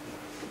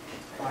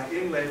my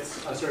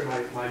inlets,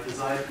 my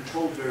desired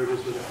controlled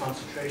variables were the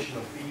concentration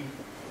of B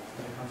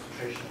and the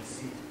concentration of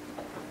C.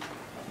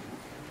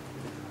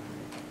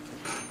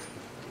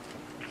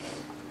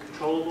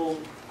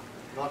 Controllable,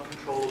 not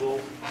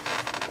controllable.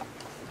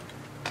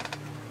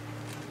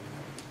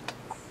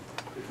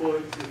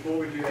 Before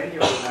we do any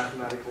of the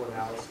mathematical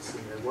analysis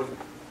in there,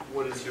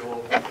 what is your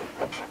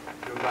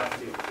gut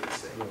feel for this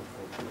thing?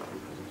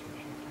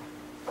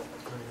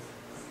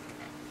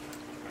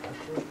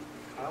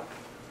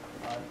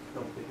 I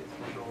don't think it's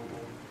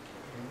controllable.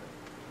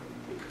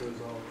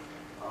 because of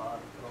I'll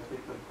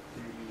take the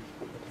duty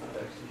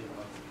oxygen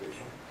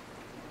concentration.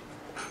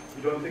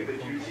 you don't think the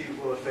duty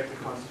will affect the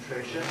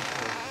concentration?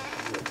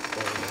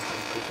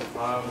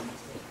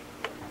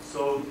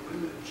 So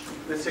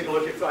let's take a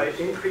look. If I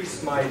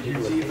increase my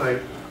duty, if I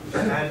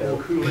add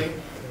more cooling,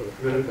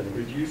 I'm going to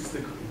reduce the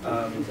if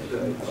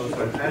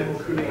I add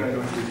more cooling, I'm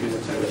going to reduce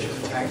the temperature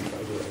of the tank.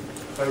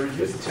 If I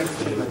reduce the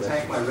temperature of the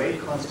tank, my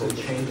rate constant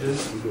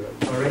changes.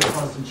 My rate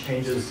constant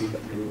changes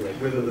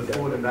whether the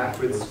forward and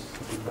backwards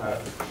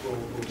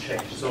will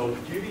change. So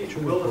duty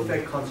will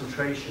affect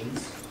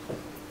concentrations.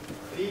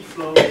 Feed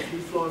flow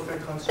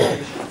affect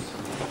concentrations.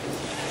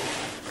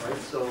 Right,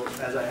 so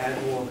as I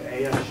add more of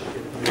A, I should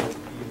get more of B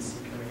and C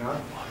coming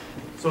out.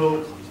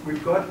 So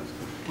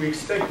we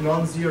expect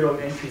non-zero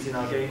entries in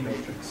our gain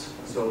matrix.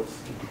 So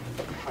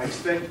I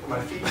expect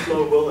my feed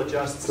flow will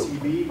adjust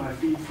CB, my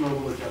feed flow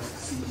will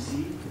adjust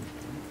CC,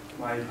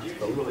 my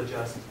duty will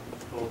adjust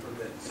both of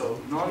them. So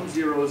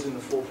non-zeros in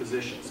the 4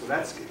 positions. So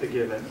that's the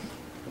given.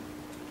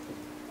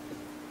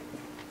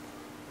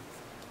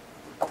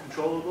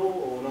 Controllable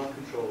or not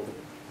controllable?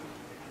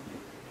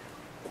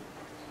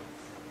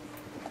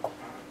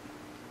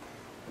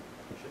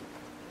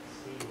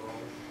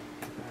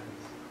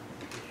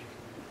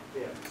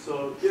 Yeah,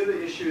 so here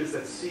the issue is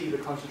that C, the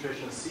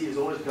concentration of C is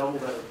always double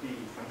that of B.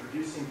 If I'm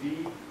producing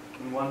B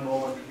in 1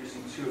 mole, I'm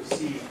producing 2 of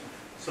C.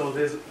 So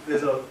there's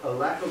a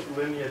lack of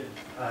linear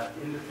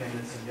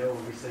independence in here,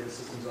 where we say the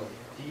systems are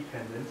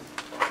dependent.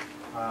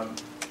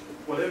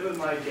 Whatever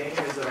my gain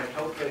is that I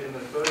calculate in the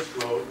first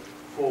row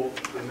for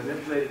the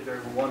manipulated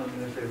variable 1 and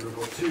manipulated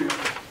variable 2,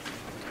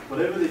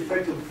 whatever the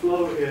effect of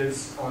flow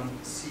is on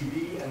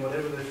CB and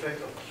whatever the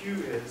effect of Q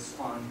is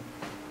on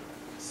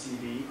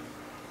CB,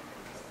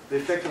 the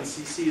effect on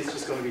CC is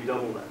just going to be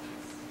double that,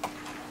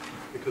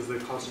 because the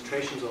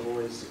concentrations are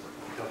always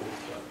double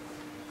that.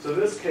 So in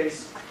this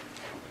case,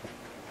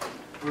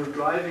 we're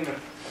driving a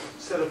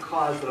set of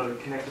cars that are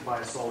connected by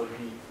a solid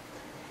B.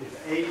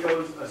 If B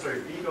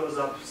goes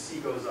up,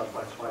 C goes up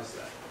by twice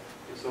that.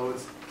 So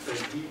it's a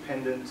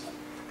dependent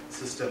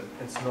system.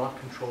 It's not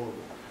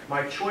controllable.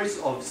 My choice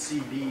of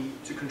CB,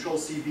 to control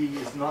CB,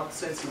 is not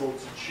sensible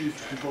to choose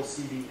to control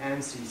CB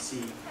and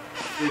CC.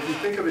 So if you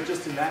think of it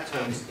just in that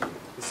terms,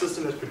 the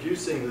system that's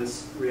producing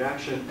this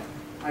reaction,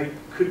 I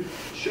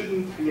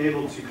shouldn't be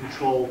able to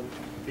control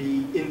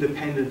B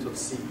independent of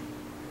C.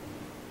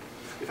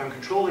 If I'm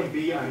controlling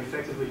B, I'm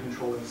effectively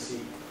controlling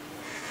C.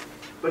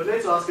 But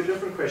let's ask a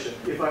different question.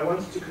 If I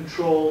wanted to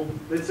control,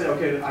 let's say,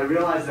 okay, I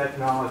realize that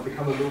now, I've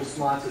become a little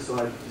smarter, so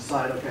I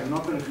decide, okay, I'm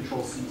not going to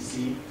control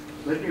CC.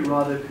 Let me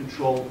rather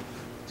control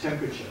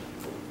temperature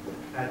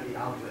at the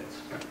outlet.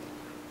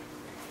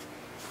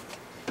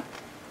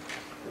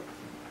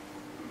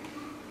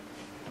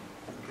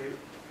 Okay.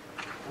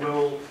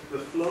 Will the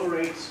flow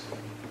rate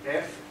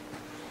F,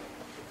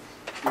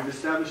 we've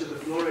established that the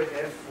flow rate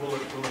F will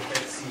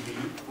affect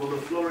CB. Will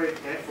the flow rate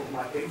F of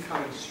my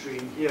incoming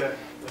stream here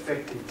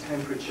affect the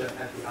temperature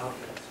at the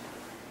outlet?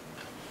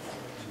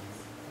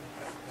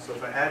 So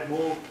if I add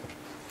more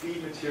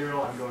feed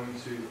material, I'm going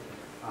to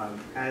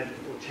add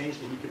or change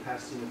the heat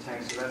capacity in the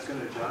tank, so that's going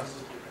to adjust.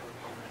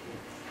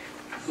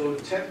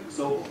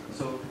 So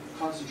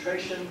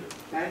concentration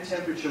and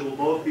temperature will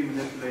both be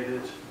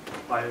manipulated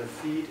by the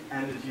feed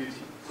and the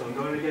duty. So I'm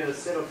going to get a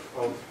set of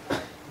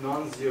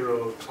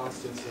non-zero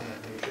constants in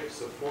that matrix,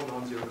 so 4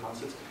 non-zero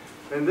constants.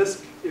 And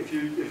this, if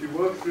you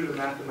work through the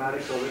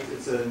mathematics of it,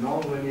 it's a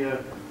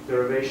non-linear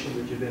derivation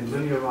that you then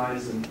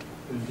linearize and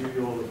do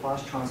your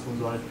Laplace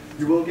transforms on it.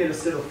 You will get a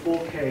set of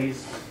 4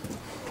 Ks,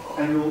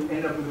 and you'll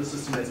end up with a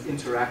system that's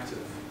interactive.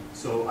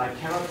 So I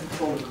cannot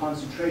control the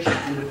concentration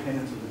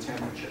independent of the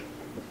temperature.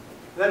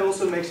 That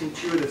also makes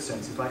intuitive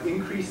sense. If I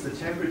increase the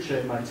temperature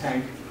in my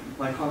tank,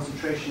 my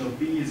concentration of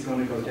B is going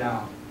to go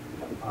down.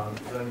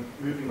 So I'm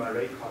moving my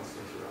rate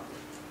constant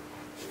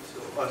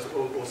around.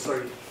 So,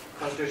 sorry,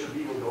 concentration of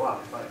B will go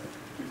up,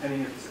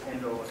 depending if it's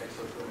endo or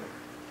exothermic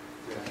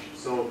reaction.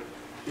 So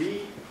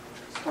B's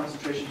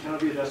concentration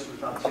cannot be adjusted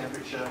without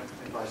temperature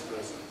and vice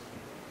versa.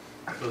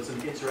 So it's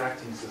an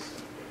interacting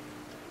system,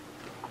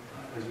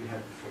 as we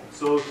had before.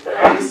 So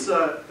this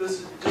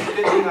just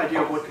gives you an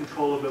idea of what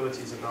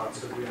controllability is about,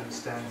 so that we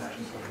understand that.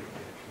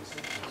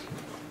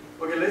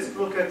 Okay, let's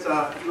look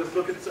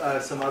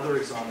at some other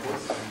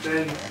examples.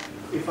 Then,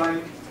 if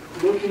I'm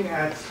looking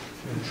at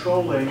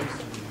controlling,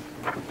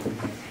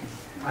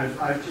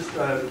 I've just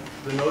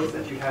the notes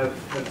that you have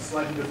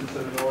slightly different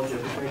terminology.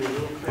 I've just made it a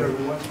little clearer.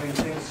 We want to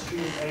maintain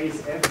stream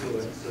A's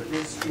effluent. So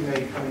here's stream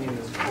A coming in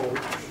as cold.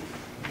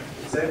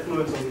 Its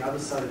effluent on the other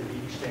side of the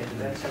heat exchange, and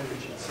that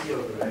temperature T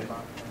over there.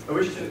 I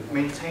wish to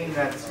maintain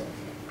that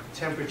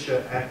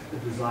temperature at the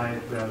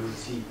desired value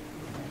T.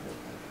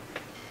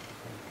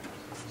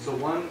 So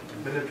one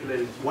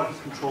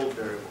controlled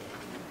variable.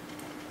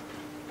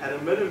 At a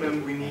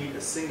minimum, we need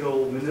a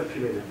single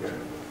manipulated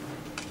variable.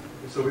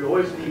 So we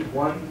always need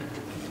one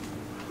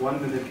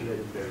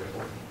manipulated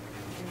variable.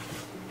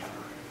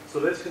 So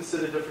let's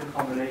consider different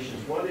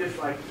combinations. What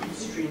if I keep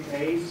stream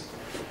A's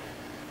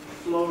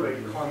flow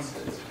rate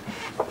constant?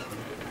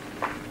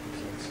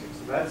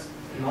 So That's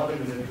not a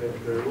manipulated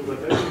variable,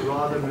 but let me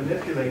rather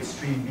manipulate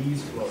stream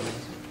B's flows.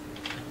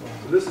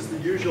 So this is the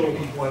usual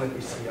one that we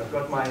see. I've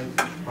got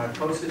my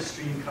process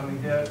stream coming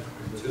here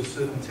to a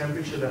certain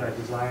temperature that I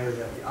desire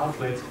at the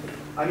outlet.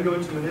 I'm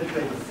going to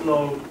manipulate the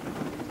flow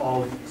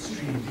of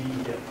stream B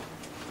here.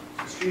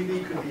 Stream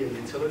B could be a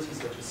utility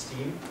such as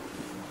steam.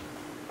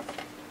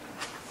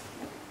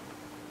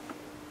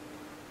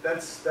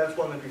 That's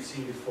one that we've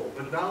seen before.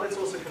 But now let's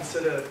also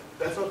consider,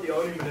 that's not the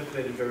only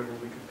manipulated variable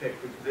we could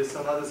pick. There's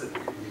some others that we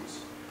could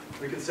use.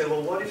 We could say,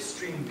 well, what if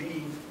stream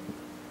B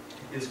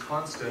is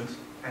constant,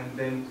 and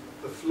then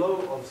the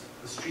flow of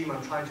the stream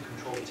I'm trying to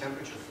control the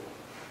temperature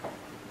for?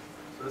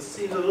 So this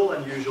seems a little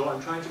unusual.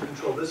 I'm trying to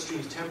control this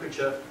stream's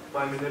temperature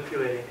by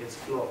manipulating its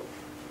flow.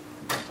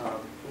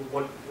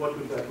 What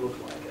would that look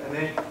like? And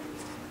then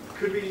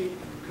could we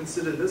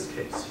consider this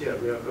case here?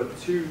 We have got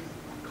two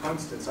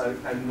constants.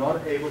 I'm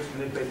not able to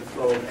manipulate the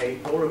flow of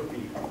A or of B.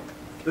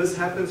 This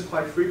happens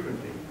quite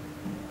frequently.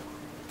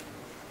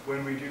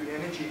 When we do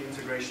energy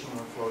integration on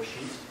a flow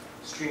sheet,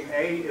 stream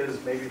A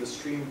is maybe the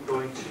stream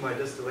going to my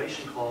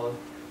distillation column,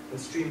 and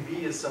stream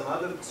B is some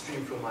other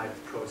stream from my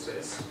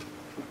process,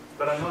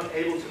 but I'm not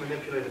able to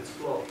manipulate its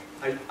flow.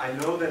 I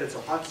know that it's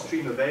a hot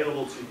stream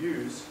available to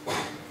use,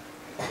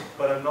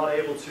 but I'm not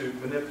able to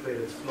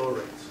manipulate its flow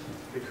rate,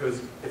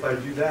 because if I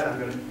do that, I'm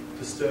going to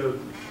disturb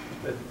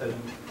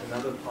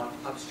another part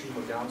upstream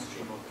or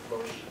downstream of the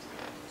flow sheet.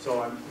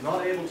 So I'm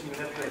not able to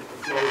manipulate the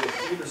flow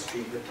of either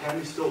stream, but can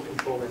we still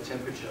control that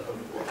temperature of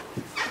the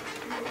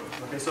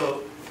flow? Okay,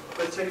 so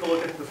let's take a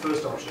look at the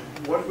first option.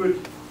 What would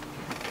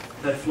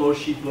that flow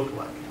sheet look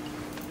like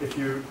if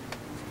you're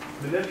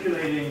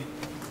manipulating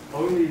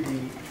only the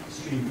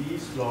stream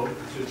B's flow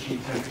to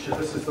achieve temperature?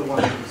 This is the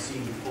one that we've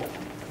seen before.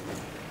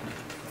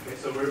 Okay,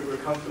 so we're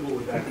comfortable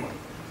with that one.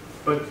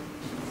 But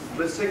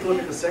let's take a look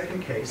at the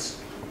second case.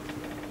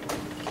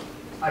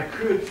 I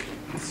could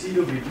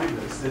conceivably do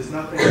this. There's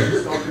nothing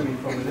stopping me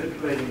from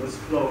manipulating this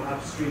flow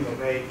upstream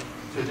of A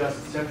to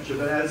adjust its temperature.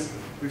 But as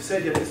we've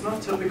said here, it's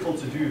not typical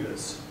to do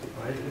this.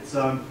 Right?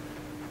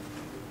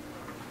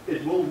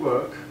 It will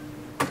work,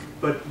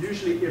 but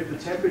usually if the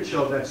temperature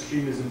of that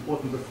stream is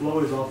important, the flow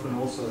is often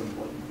also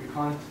important. You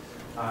can't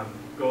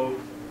go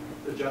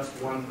adjust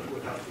one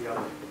without the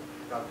other,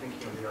 without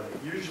thinking of the other.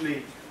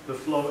 Usually the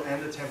flow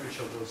and the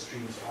temperature of those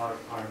streams are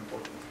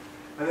important.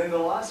 And then the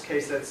last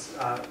case that's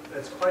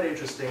quite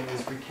interesting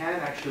is we can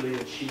actually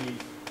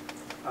achieve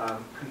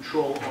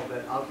control of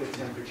that outlet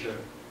temperature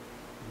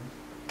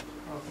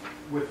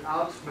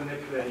without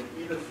manipulating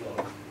either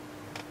flow.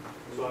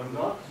 So I'm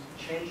not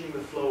changing the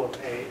flow of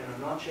A and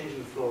I'm not changing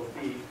the flow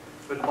of B,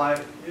 but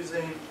by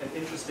using an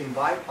interesting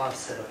bypass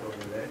setup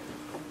over there,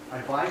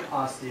 I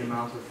bypass the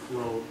amount of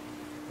flow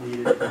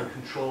needed to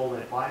control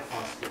that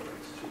bypass flow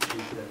rate to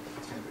achieve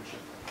that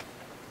temperature.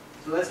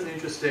 So that's an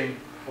interesting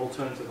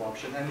alternative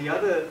option. And the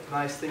other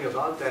nice thing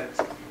about that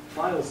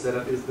final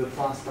setup is the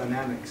fast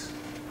dynamics.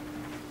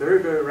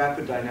 Very, very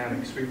rapid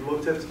dynamics. We've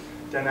looked at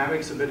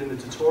dynamics a bit in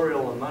the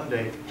tutorial on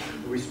Monday.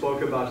 We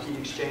spoke about heat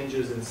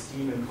exchangers and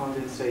steam and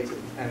condensate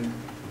and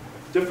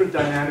different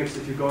dynamics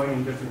if you're going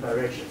in different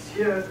directions.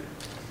 Here,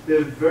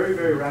 there's very,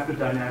 very rapid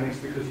dynamics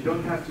because you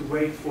don't have to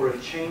wait for a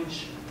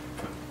change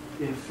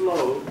in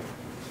flow.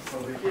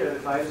 Over here,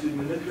 if I have to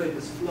manipulate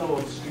this flow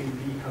of stream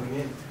B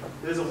coming in,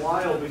 there's a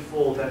while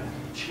before that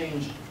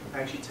change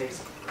actually takes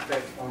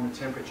effect on the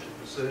temperature.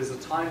 So there's a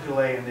time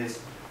delay and there's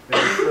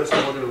first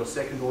order or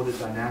second order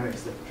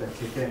dynamics that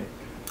kick in.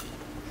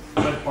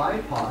 But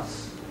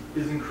bypass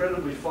is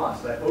incredibly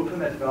fast. I open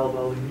that valve,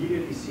 I'll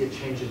immediately see a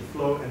change in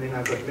flow, and then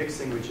I've got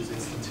mixing, which is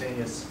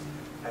instantaneous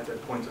at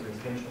that point of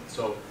impingement.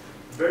 So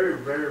very,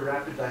 very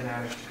rapid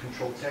dynamics to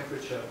control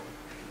temperature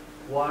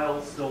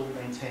while still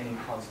maintaining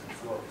constant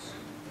flows.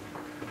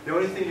 The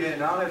only thing you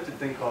now have to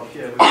think of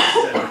here, which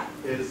I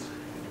said, is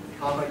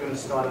how am I going to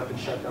start up and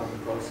shut down the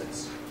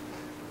process?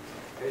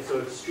 Okay, so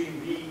if stream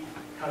B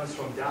comes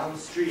from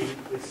downstream,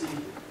 let's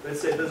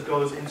say this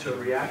goes into a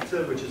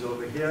reactor, which is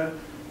over here,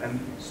 and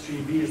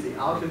stream B is the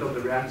outlet of the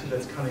reactor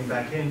that's coming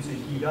back in to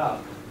heat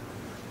up.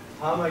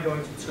 How am I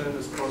going to turn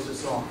this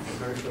process on for the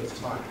very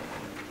first time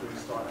during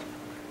startup?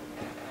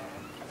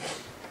 So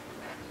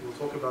we'll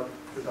talk about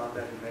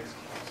that in the next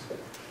class.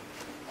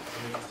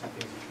 Some interesting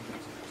things you can do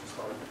to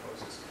start the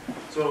process.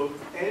 So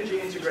energy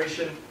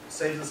integration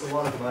saves us a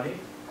lot of money.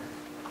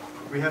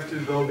 We have to,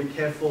 though, be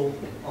careful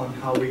on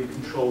how we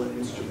control an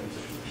instrument,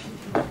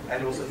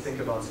 and also think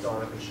about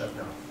startup and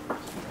shutdown.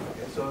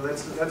 Okay, so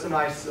that's a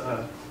nice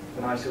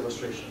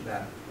illustration of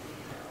that.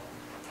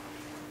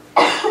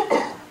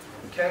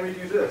 Can we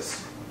do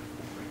this?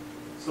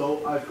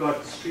 So I've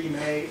got stream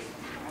A.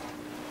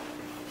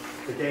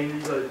 Again,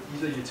 these are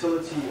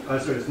utility.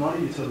 Sorry, it's not a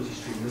utility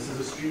stream. This is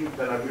a stream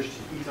that I wish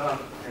to heat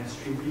up, and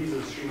stream B is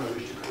a stream I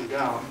wish to cool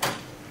down.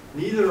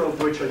 Neither of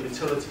which are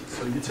utilities.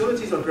 So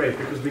utilities are great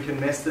because we can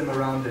mess them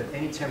around at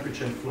any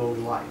temperature and flow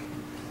we like.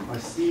 My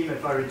steam,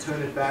 if I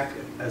return it back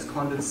as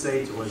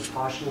condensate or as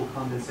partial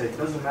condensate,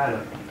 doesn't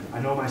matter.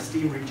 I know my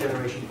steam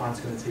regeneration plant's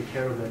going to take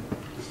care of that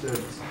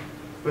disturbance.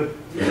 But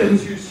these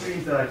are two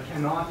streams that I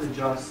cannot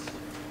adjust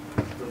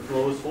the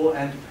flows for,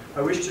 and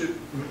I wish to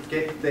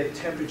get their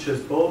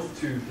temperatures both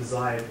to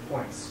desired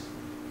points.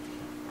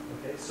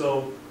 Okay,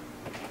 so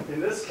in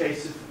this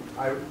case,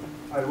 I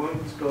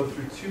won't go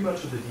through too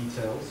much of the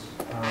details,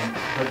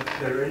 but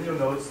they're in your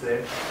notes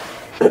there.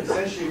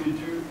 Essentially, we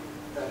do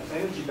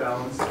energy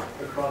balance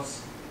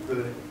across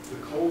the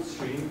cold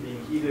stream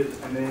being heated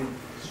and then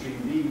stream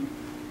B.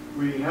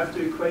 We have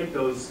to equate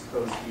those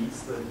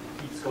heats, the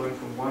heats going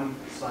from one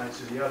side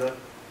to the other.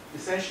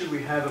 Essentially,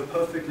 we have a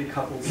perfectly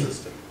coupled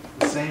system,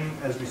 the same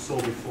as we saw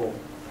before,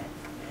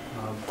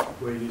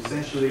 where you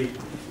essentially,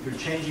 if you're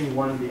changing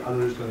one, the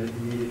other is going to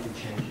immediately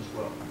change as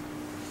well.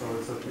 So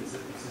it's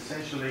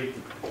essentially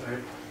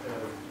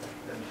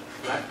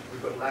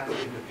we've got lack of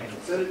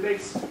independence. So it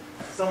makes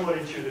somewhat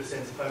intuitive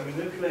sense. If I'm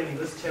manipulating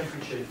this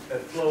temperature,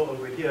 that flow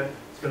over here,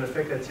 it's going to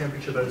affect that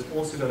temperature, but it's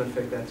also going to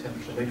affect that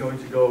temperature. They're going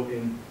to go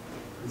in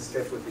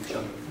step with each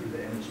other through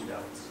the energy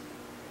balance.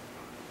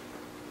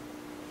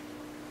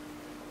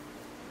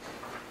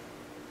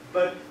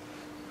 But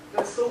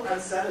that's still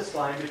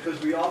unsatisfying because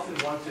we often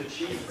want to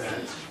achieve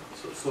that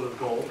sort of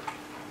goal.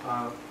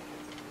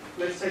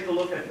 Let's take a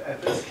look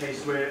at this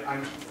case where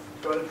I've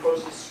got a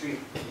process stream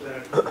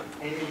that I'm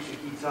aiming to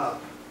heat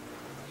up.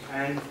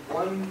 And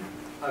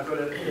I've got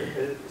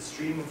a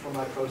stream from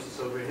my process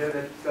over here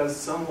that does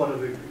somewhat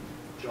of a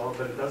job,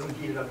 but it doesn't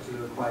heat it up to the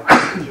required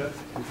temperature.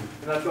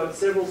 And I've got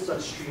several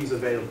such streams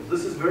available.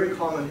 This is very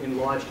common in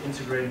large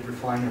integrated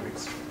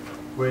refineries,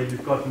 where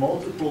you've got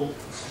multiple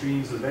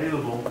streams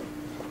available,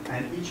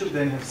 and each of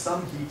them have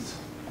some heat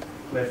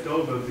left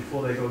over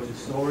before they go to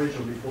storage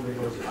or before they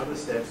go to other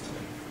steps.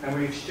 And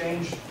we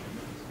exchange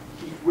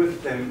heat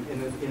with them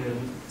in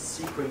a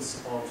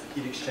sequence of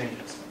heat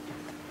exchanges.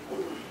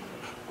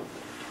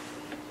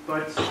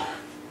 But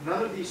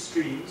none of these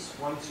streams,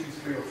 1, 2,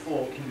 3, or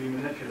 4, can be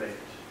manipulated.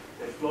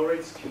 Their flow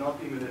rates cannot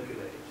be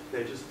manipulated.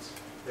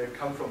 They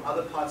come from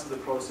other parts of the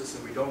process,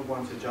 and we don't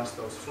want to adjust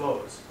those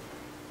flows.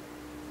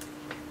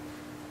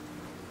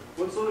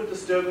 What sort of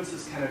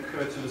disturbances can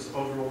occur to this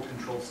overall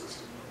control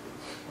system?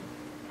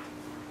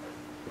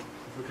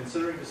 If we're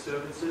considering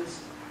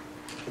disturbances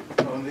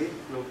only,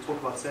 we'll talk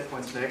about set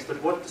points next,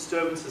 but what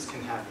disturbances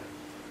can happen?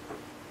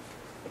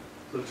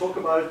 So talk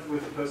about it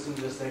with the person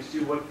just next to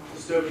you. What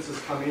disturbances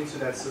come into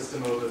that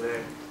system over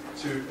there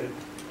to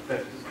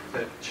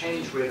that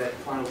change where that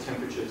final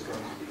temperature is going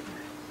to be?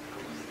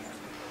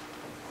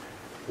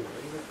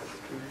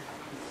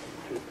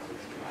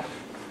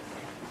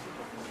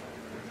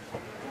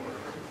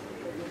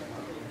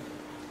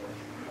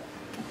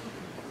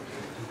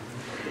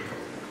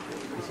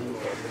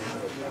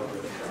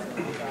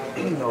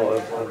 No,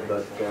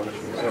 that's damage.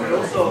 And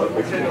also,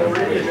 we can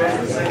already address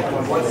the second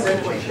one. What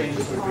set point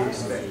changes would we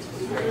expect?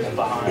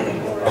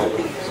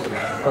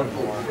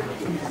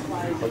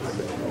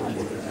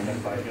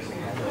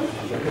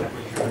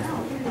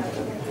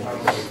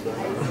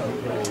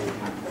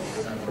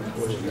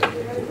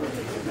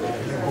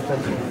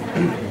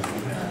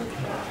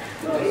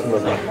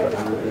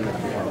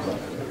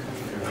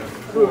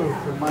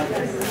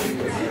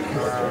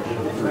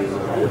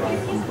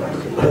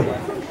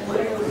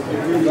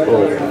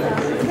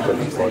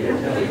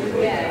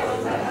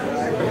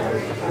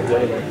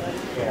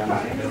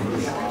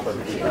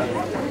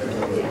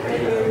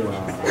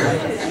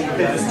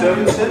 Okay,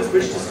 disturbances.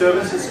 Which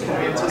disturbances can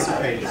we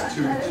anticipate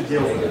to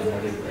deal with?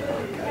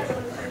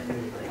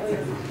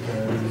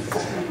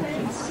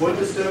 What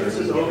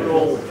disturbances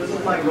overall? This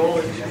is my goal,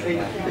 is to keep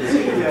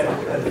it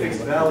at a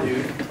fixed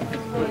value.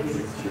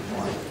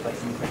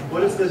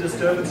 What is the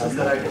disturbances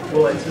that I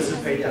will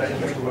anticipate that I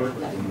need to work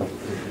with?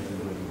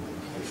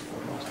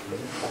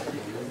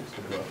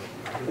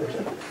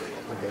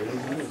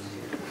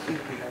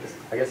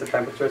 I guess the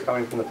temperature is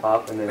coming from the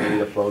top, and then maybe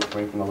the flow is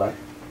coming from the left.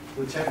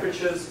 The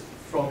temperatures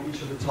from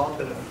each of the top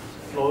and the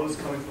flows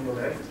coming from the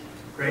left.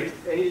 Great.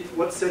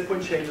 What set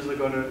point changes are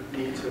going to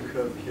need to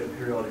occur here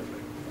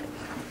periodically?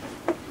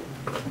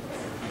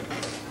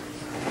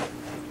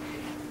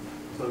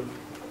 So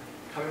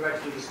coming back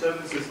to the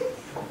disturbances,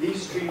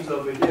 these streams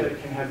over here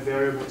can have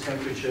variable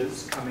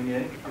temperatures coming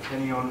in,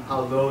 depending on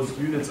how those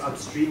units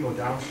upstream or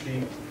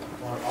downstream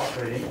are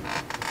operating.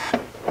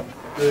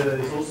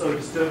 There's also a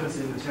disturbance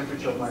in the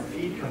temperature of my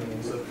feed coming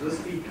in. So if this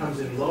feed comes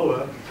in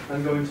lower,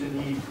 I'm going to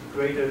need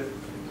greater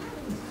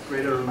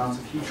amounts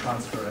of heat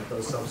transfer at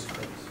those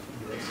subsequent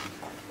units.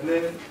 And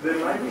then there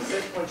might be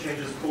set point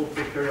changes called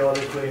for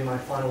periodically in my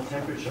final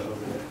temperature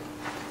over there.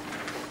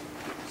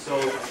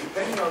 So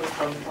depending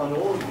on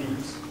all of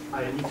these,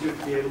 I need to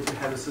be able to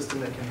have a system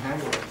that can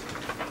handle it.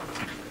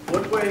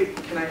 What way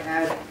can I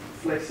add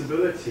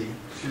flexibility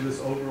to this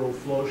overall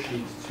flow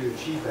sheet to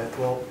achieve that?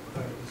 Well,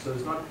 so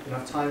there's not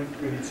enough time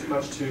really too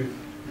much to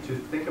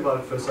think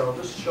about it first. So I'll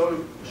just show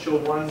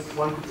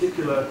one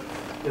particular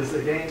is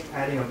again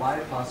adding a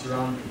bypass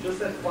around just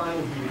that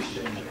final heat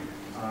exchanger.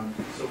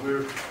 So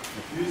we're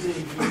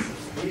using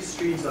these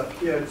streams up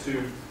here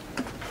to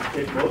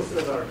get most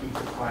of our heat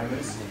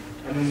requirements,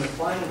 and then the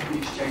final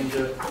heat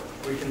exchanger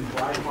we can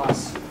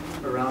bypass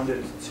around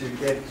it to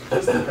get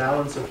just the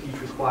balance of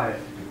heat required.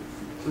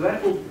 So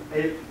that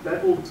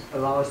will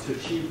allow us to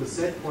achieve the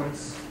set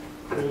points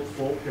called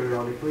for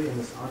periodically in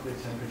this outlet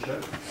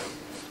temperature.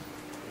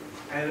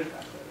 And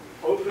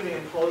opening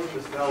and closing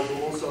this valve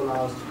will also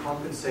allow us to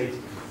compensate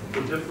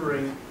for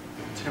differing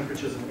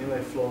temperatures and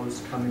inlet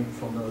flows coming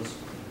from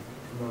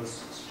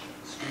those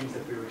streams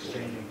that we were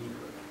exchanging heat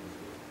with.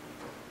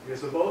 Okay,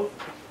 so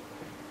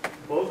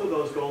both of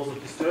those goals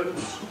of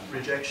disturbance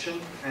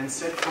rejection and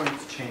set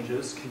point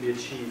changes can be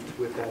achieved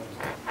with that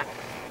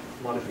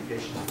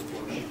modification to the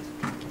flow sheet.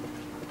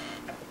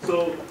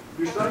 So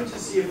we're starting to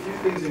see a few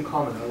things in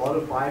common, a lot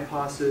of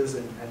bypasses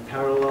and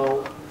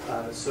parallel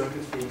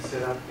circuits being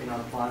set up in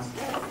our plants.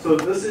 So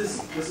this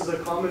is a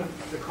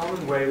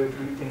common way that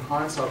we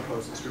enhance our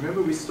process.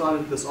 Remember, we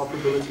started this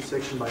operability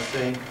section by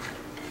saying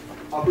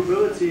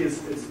operability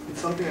is it's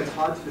something that's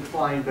hard to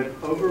define, but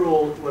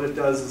overall what it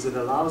does is it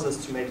allows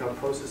us to make our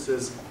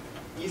processes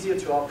easier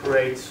to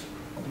operate,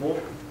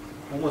 more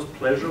almost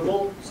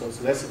pleasurable, so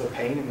it's less of a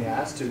pain in the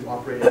ass to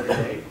operate every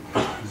day.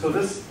 So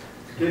this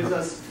gives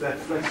us that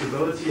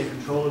flexibility and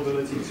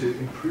controllability to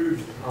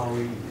improve how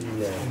we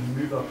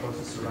move our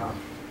process around.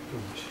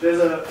 There's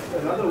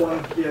another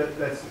one here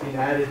that's been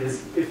added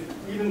is if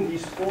even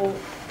these four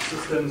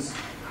systems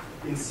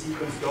in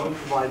sequence don't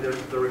provide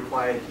the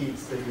required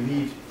heats that we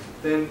need,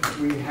 then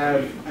we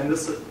have, and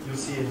this you'll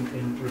see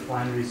in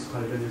refineries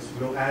quite a bit, is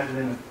we'll add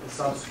in a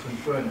subsequent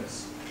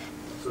furnace.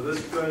 So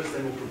this furnace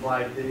then will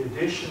provide the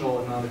additional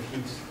amount of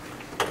heat.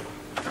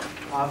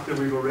 After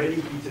we've already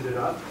heated it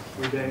up,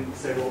 we then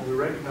say, well, we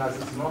recognize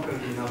it's not going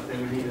to be enough,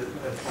 then we need a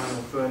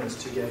final furnace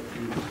to get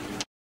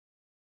the